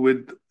come out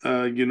with,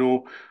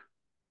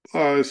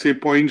 say,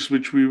 points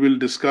which we will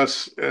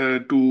discuss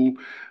to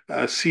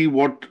see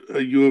what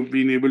you have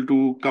been able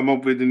to come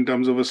up with in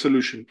terms of a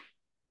solution.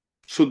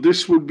 So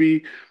this would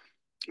be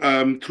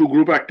through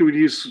group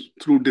activities,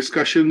 through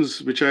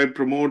discussions, which I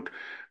promote,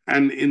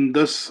 and in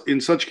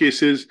such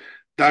cases,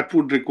 that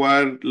would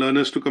require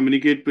learners to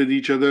communicate with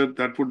each other.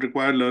 That would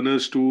require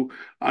learners to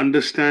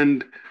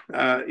understand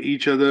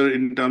each other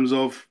in terms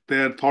of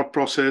their thought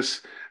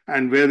process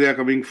and where they are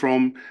coming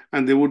from.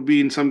 And there would be,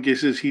 in some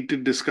cases,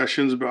 heated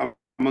discussions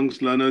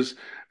amongst learners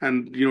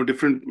and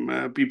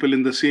different people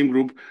in the same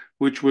group,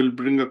 which will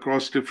bring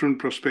across different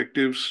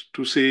perspectives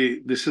to say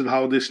this is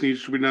how this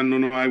needs to be done.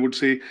 No, I would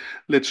say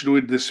let's do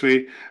it this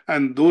way.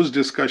 And those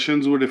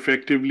discussions would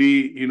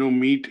effectively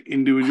meet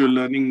individual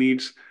learning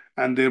needs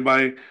and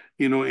thereby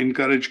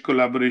encourage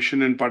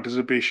collaboration and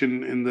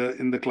participation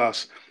in the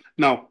class.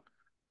 Now,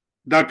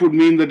 that would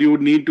mean that you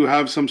would need to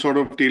have some sort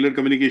of tailored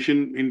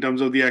communication in terms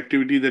of the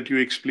activity that you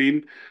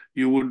explain.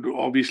 You would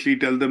obviously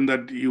tell them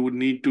that you would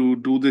need to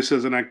do this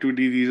as an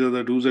activity. These are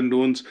the do's and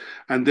don'ts.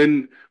 And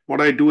then what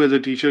I do as a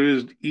teacher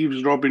is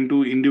eavesdrop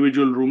into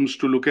individual rooms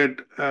to look at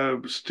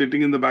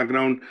sitting in the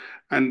background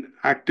and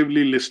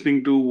actively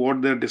listening to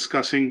what they're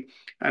discussing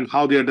and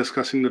how they are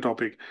discussing the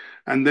topic.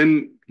 And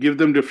then give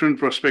them different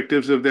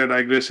perspectives if they're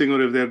digressing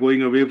or if they're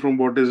going away from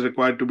what is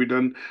required to be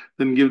done,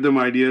 then give them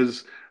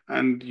ideas.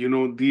 And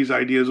these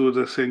ideas would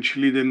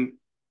essentially then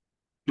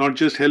not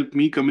just help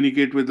me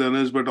communicate with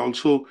learners, but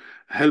also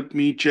help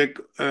me check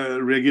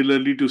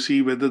regularly to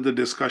see whether the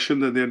discussion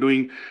that they're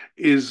doing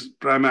is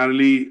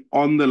primarily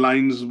on the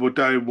lines what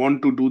I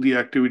want to do the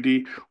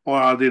activity, or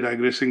are they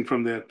digressing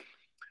from there.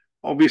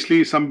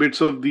 Obviously, some bits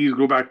of these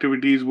group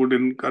activities would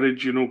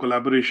encourage,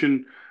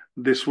 collaboration.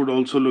 This would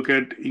also look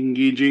at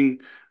engaging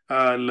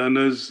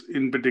learners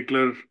in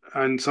particular.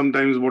 And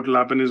sometimes what will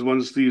happen is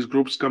once these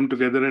groups come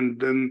together and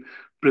then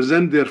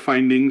present their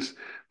findings,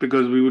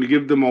 because we will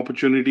give them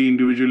opportunity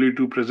individually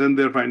to present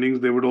their findings,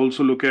 they would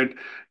also look at,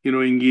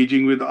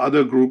 engaging with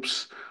other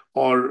groups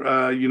or,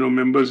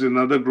 members in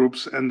other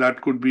groups. And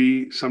that could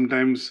be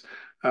sometimes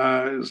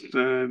take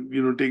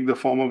the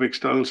form of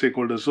external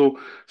stakeholders. So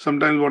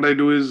sometimes what I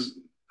do is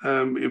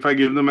if I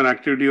give them an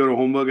activity or a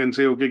homework and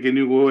say, okay, can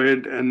you go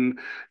ahead and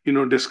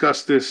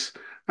discuss this,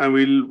 and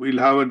we'll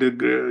have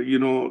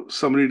a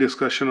summary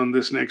discussion on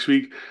this next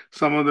week.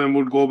 Some of them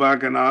would go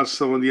back and ask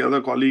some of the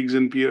other colleagues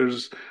and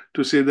peers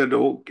to say that,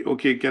 oh,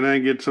 okay, can I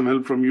get some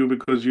help from you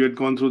because you had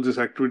gone through this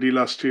activity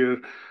last year,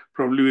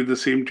 probably with the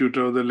same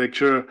tutor or the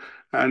lecturer,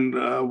 and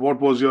what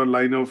was your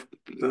line of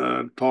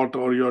thought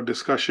or your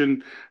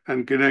discussion,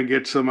 and can I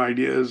get some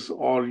ideas,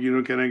 or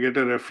can I get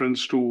a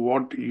reference to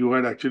what you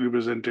had actually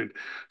presented.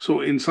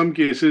 So in some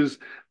cases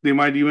they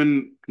might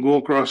even go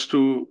across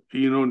to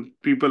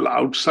people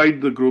outside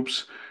the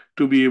groups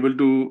to be able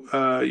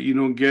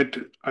to get,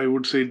 I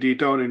would say,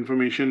 data or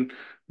information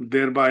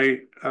thereby,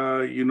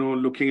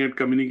 looking at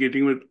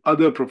communicating with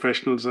other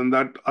professionals. And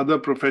that other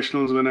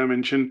professionals, when I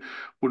mention,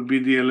 would be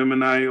the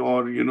alumni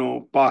or,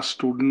 past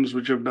students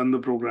which have done the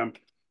program.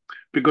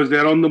 Because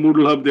they're on the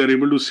Moodle Hub, they're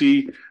able to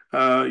see,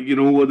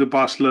 who are the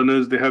past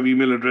learners. They have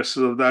email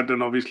addresses of that,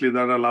 and obviously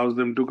that allows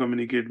them to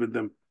communicate with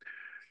them.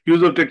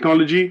 Use of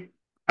technology,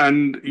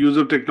 and use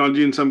of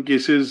technology in some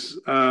cases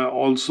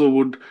also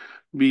would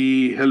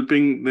be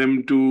helping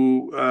them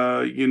to,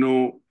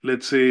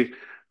 let's say,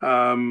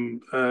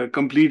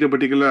 complete a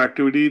particular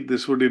activity.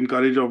 This would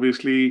encourage,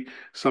 obviously,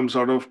 some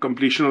sort of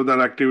completion of that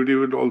activity,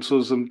 would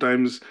also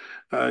sometimes,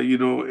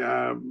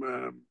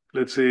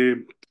 let's say,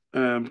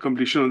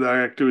 completion of that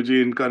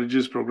activity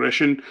encourages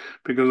progression,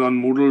 because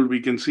on Moodle we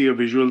can see a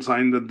visual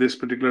sign that this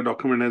particular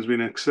document has been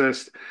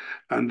accessed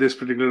and this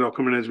particular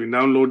document has been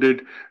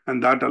downloaded,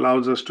 and that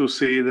allows us to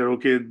say that,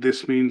 okay,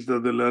 this means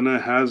that the learner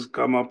has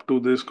come up to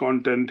this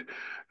content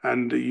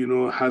and,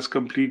 has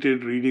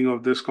completed reading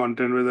of this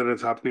content, whether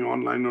it's happening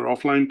online or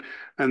offline.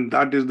 And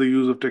that is the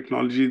use of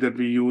technology that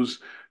we use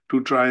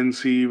to try and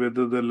see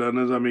whether the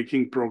learners are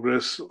making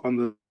progress on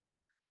the.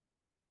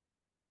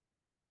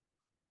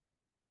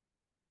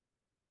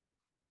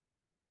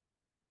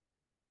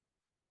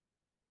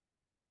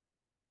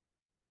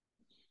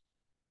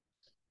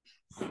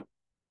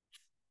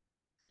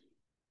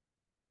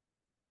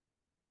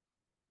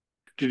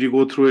 Did you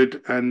go through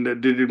it, and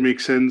did it make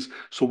sense?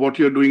 So what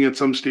you're doing at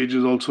some stage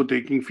is also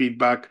taking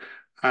feedback,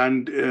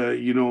 and the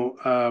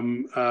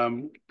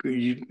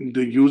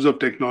use of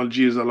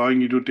technology is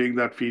allowing you to take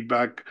that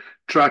feedback,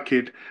 track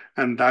it,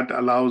 and that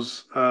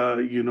allows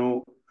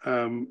to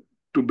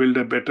build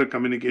a better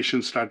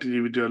communication strategy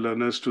with your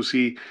learners to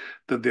see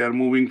that they are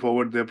moving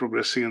forward, they're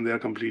progressing, and they are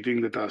completing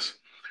the task.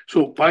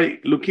 So by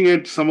looking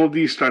at some of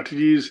these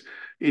strategies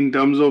in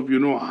terms of,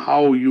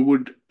 how you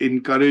would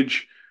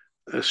encourage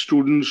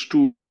students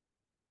to.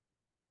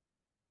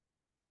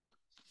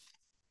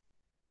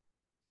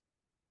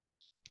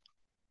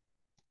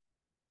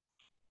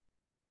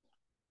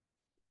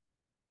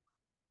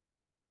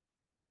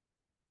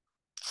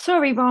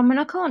 Sorry, Raman,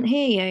 I can't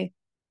hear you.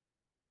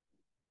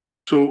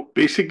 So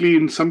basically,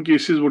 in some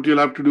cases, what you'll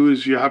have to do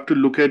is you have to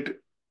look at,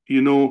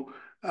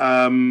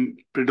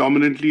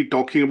 predominantly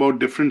talking about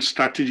different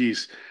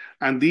strategies.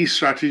 And these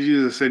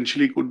strategies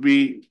essentially could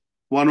be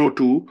one or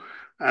two.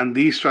 And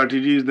these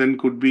strategies then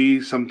could be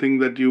something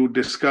that you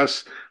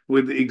discuss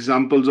with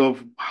examples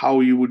of how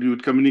you would use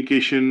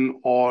communication,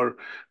 or,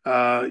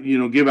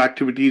 give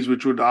activities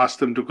which would ask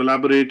them to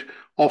collaborate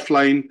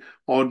offline,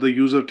 or the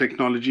use of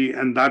technology.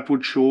 And that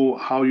would show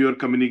how you're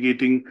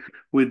communicating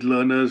with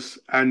learners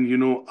and,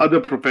 other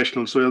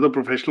professionals. So other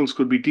professionals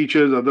could be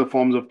teachers, other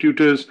forms of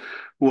tutors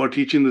who are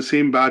teaching the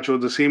same batch or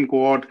the same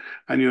cohort,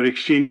 and you're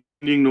exchanging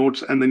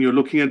notes, and then you're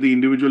looking at the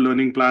individual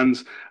learning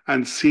plans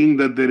and seeing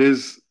that there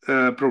is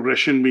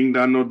progression being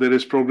done, or there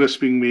is progress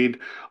being made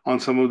on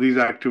some of these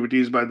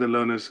activities by the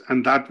learners,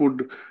 and that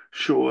would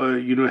show,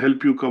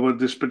 help you cover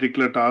this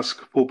particular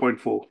task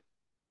 4.4.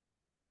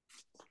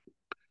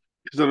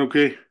 Is that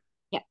okay?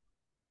 Yeah.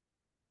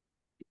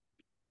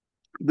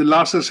 The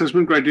last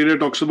assessment criteria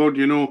talks about,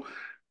 you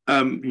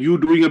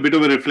doing a bit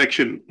of a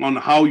reflection on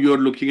how you're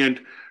looking at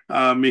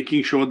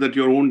making sure that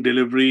your own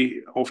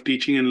delivery of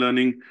teaching and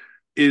learning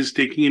is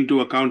taking into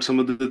account some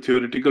of the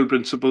theoretical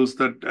principles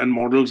that and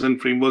models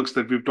and frameworks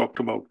that we've talked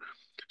about.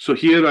 So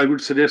here I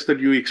would suggest that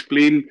you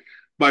explain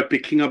by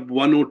picking up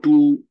one or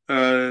two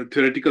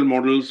theoretical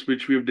models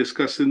which we've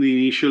discussed in the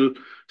initial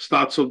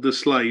starts of the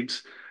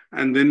slides,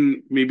 and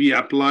then maybe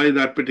apply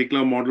that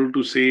particular model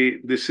to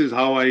say, this is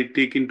how I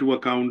take into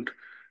account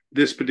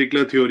this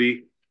particular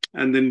theory,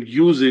 and then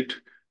use it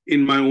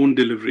in my own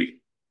delivery.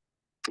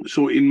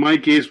 So in my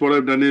case, what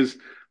I've done is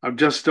I've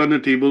just done a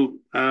table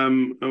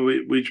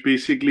which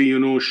basically,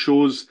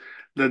 shows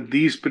that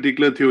these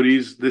particular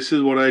theories, this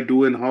is what I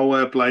do and how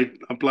I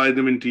apply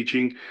them in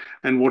teaching,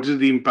 and what is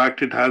the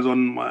impact it has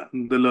on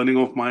the learning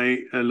of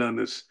my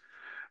learners.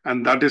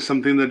 And that is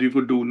something that you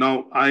could do.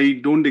 Now, I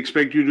don't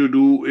expect you to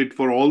do it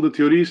for all the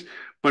theories,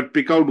 but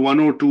pick out one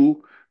or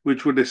two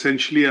which would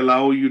essentially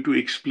allow you to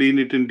explain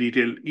it in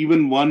detail.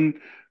 Even one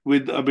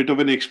with a bit of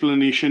an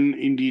explanation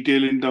in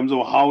detail in terms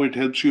of how it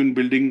helps you in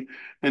building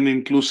an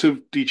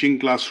inclusive teaching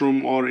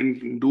classroom, or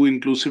do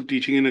inclusive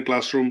teaching in a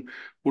classroom,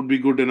 would be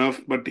good enough.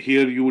 But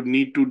here you would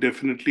need to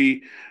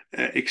definitely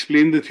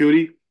explain the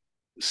theory,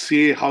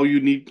 say how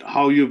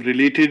you've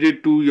related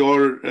it to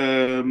your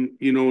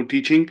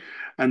teaching,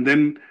 and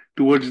then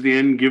towards the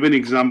end give an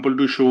example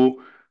to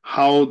show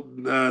how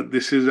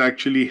this is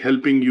actually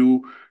helping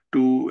you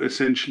to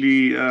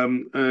essentially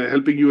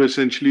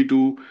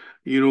to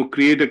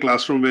create a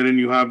classroom wherein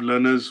you have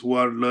learners who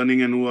are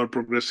learning and who are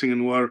progressing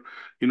and who are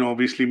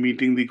obviously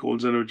meeting the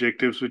goals and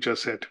objectives which are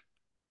set.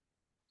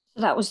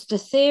 That was the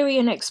theory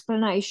and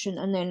explanation,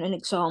 and then an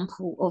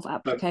example of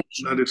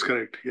application. That is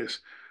correct, yes.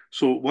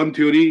 So one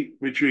theory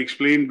which you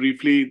explain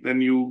briefly, then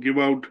you give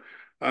out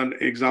an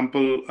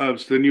example,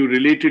 then you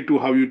relate it to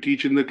how you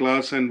teach in the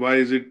class and why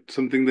is it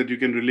something that you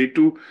can relate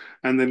to,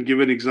 and then give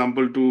an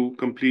example to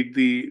complete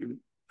the,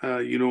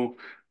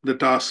 the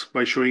task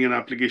by showing an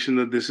application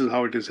that this is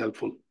how it is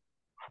helpful.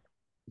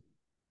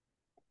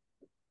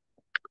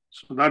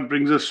 So that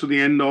brings us to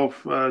the end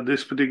of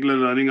this particular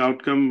learning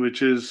outcome,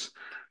 which is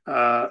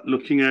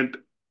looking at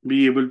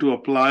being able to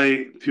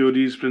apply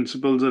theories,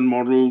 principles, and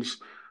models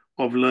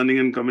of learning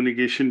and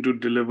communication to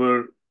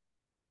deliver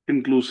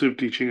inclusive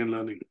teaching and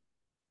learning.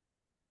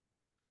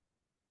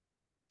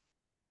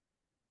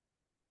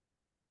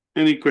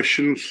 Any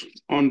questions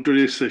on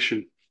today's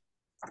session?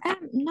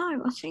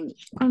 No, I think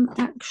I'm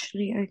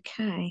actually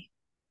okay.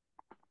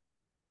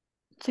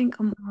 I think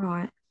I'm all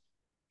right.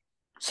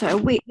 So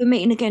we're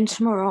meeting again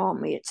tomorrow,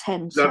 aren't we, at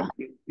 10?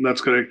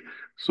 That's correct.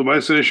 So my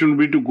suggestion would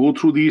be to go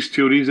through these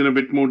theories in a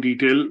bit more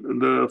detail,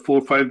 the 4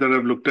 or 5 that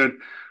I've looked at,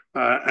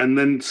 and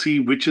then see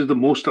which is the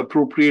most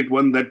appropriate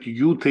one that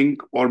you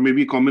think, or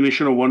maybe a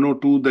combination of 1 or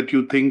 2 that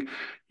you think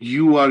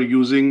you are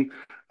using,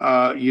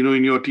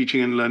 in your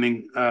teaching and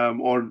learning,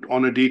 or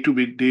on a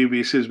day-to-day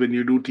basis when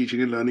you do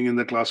teaching and learning in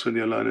the class with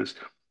your learners.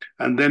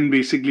 And then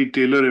basically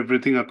tailor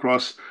everything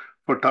across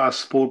for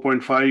task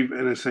 4.5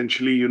 and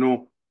essentially,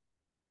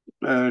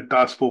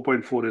 task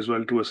 4.4 as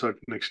well to a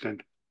certain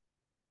extent.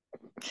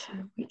 So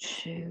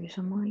which series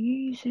am I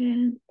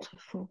using?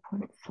 So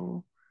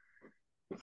 4.4.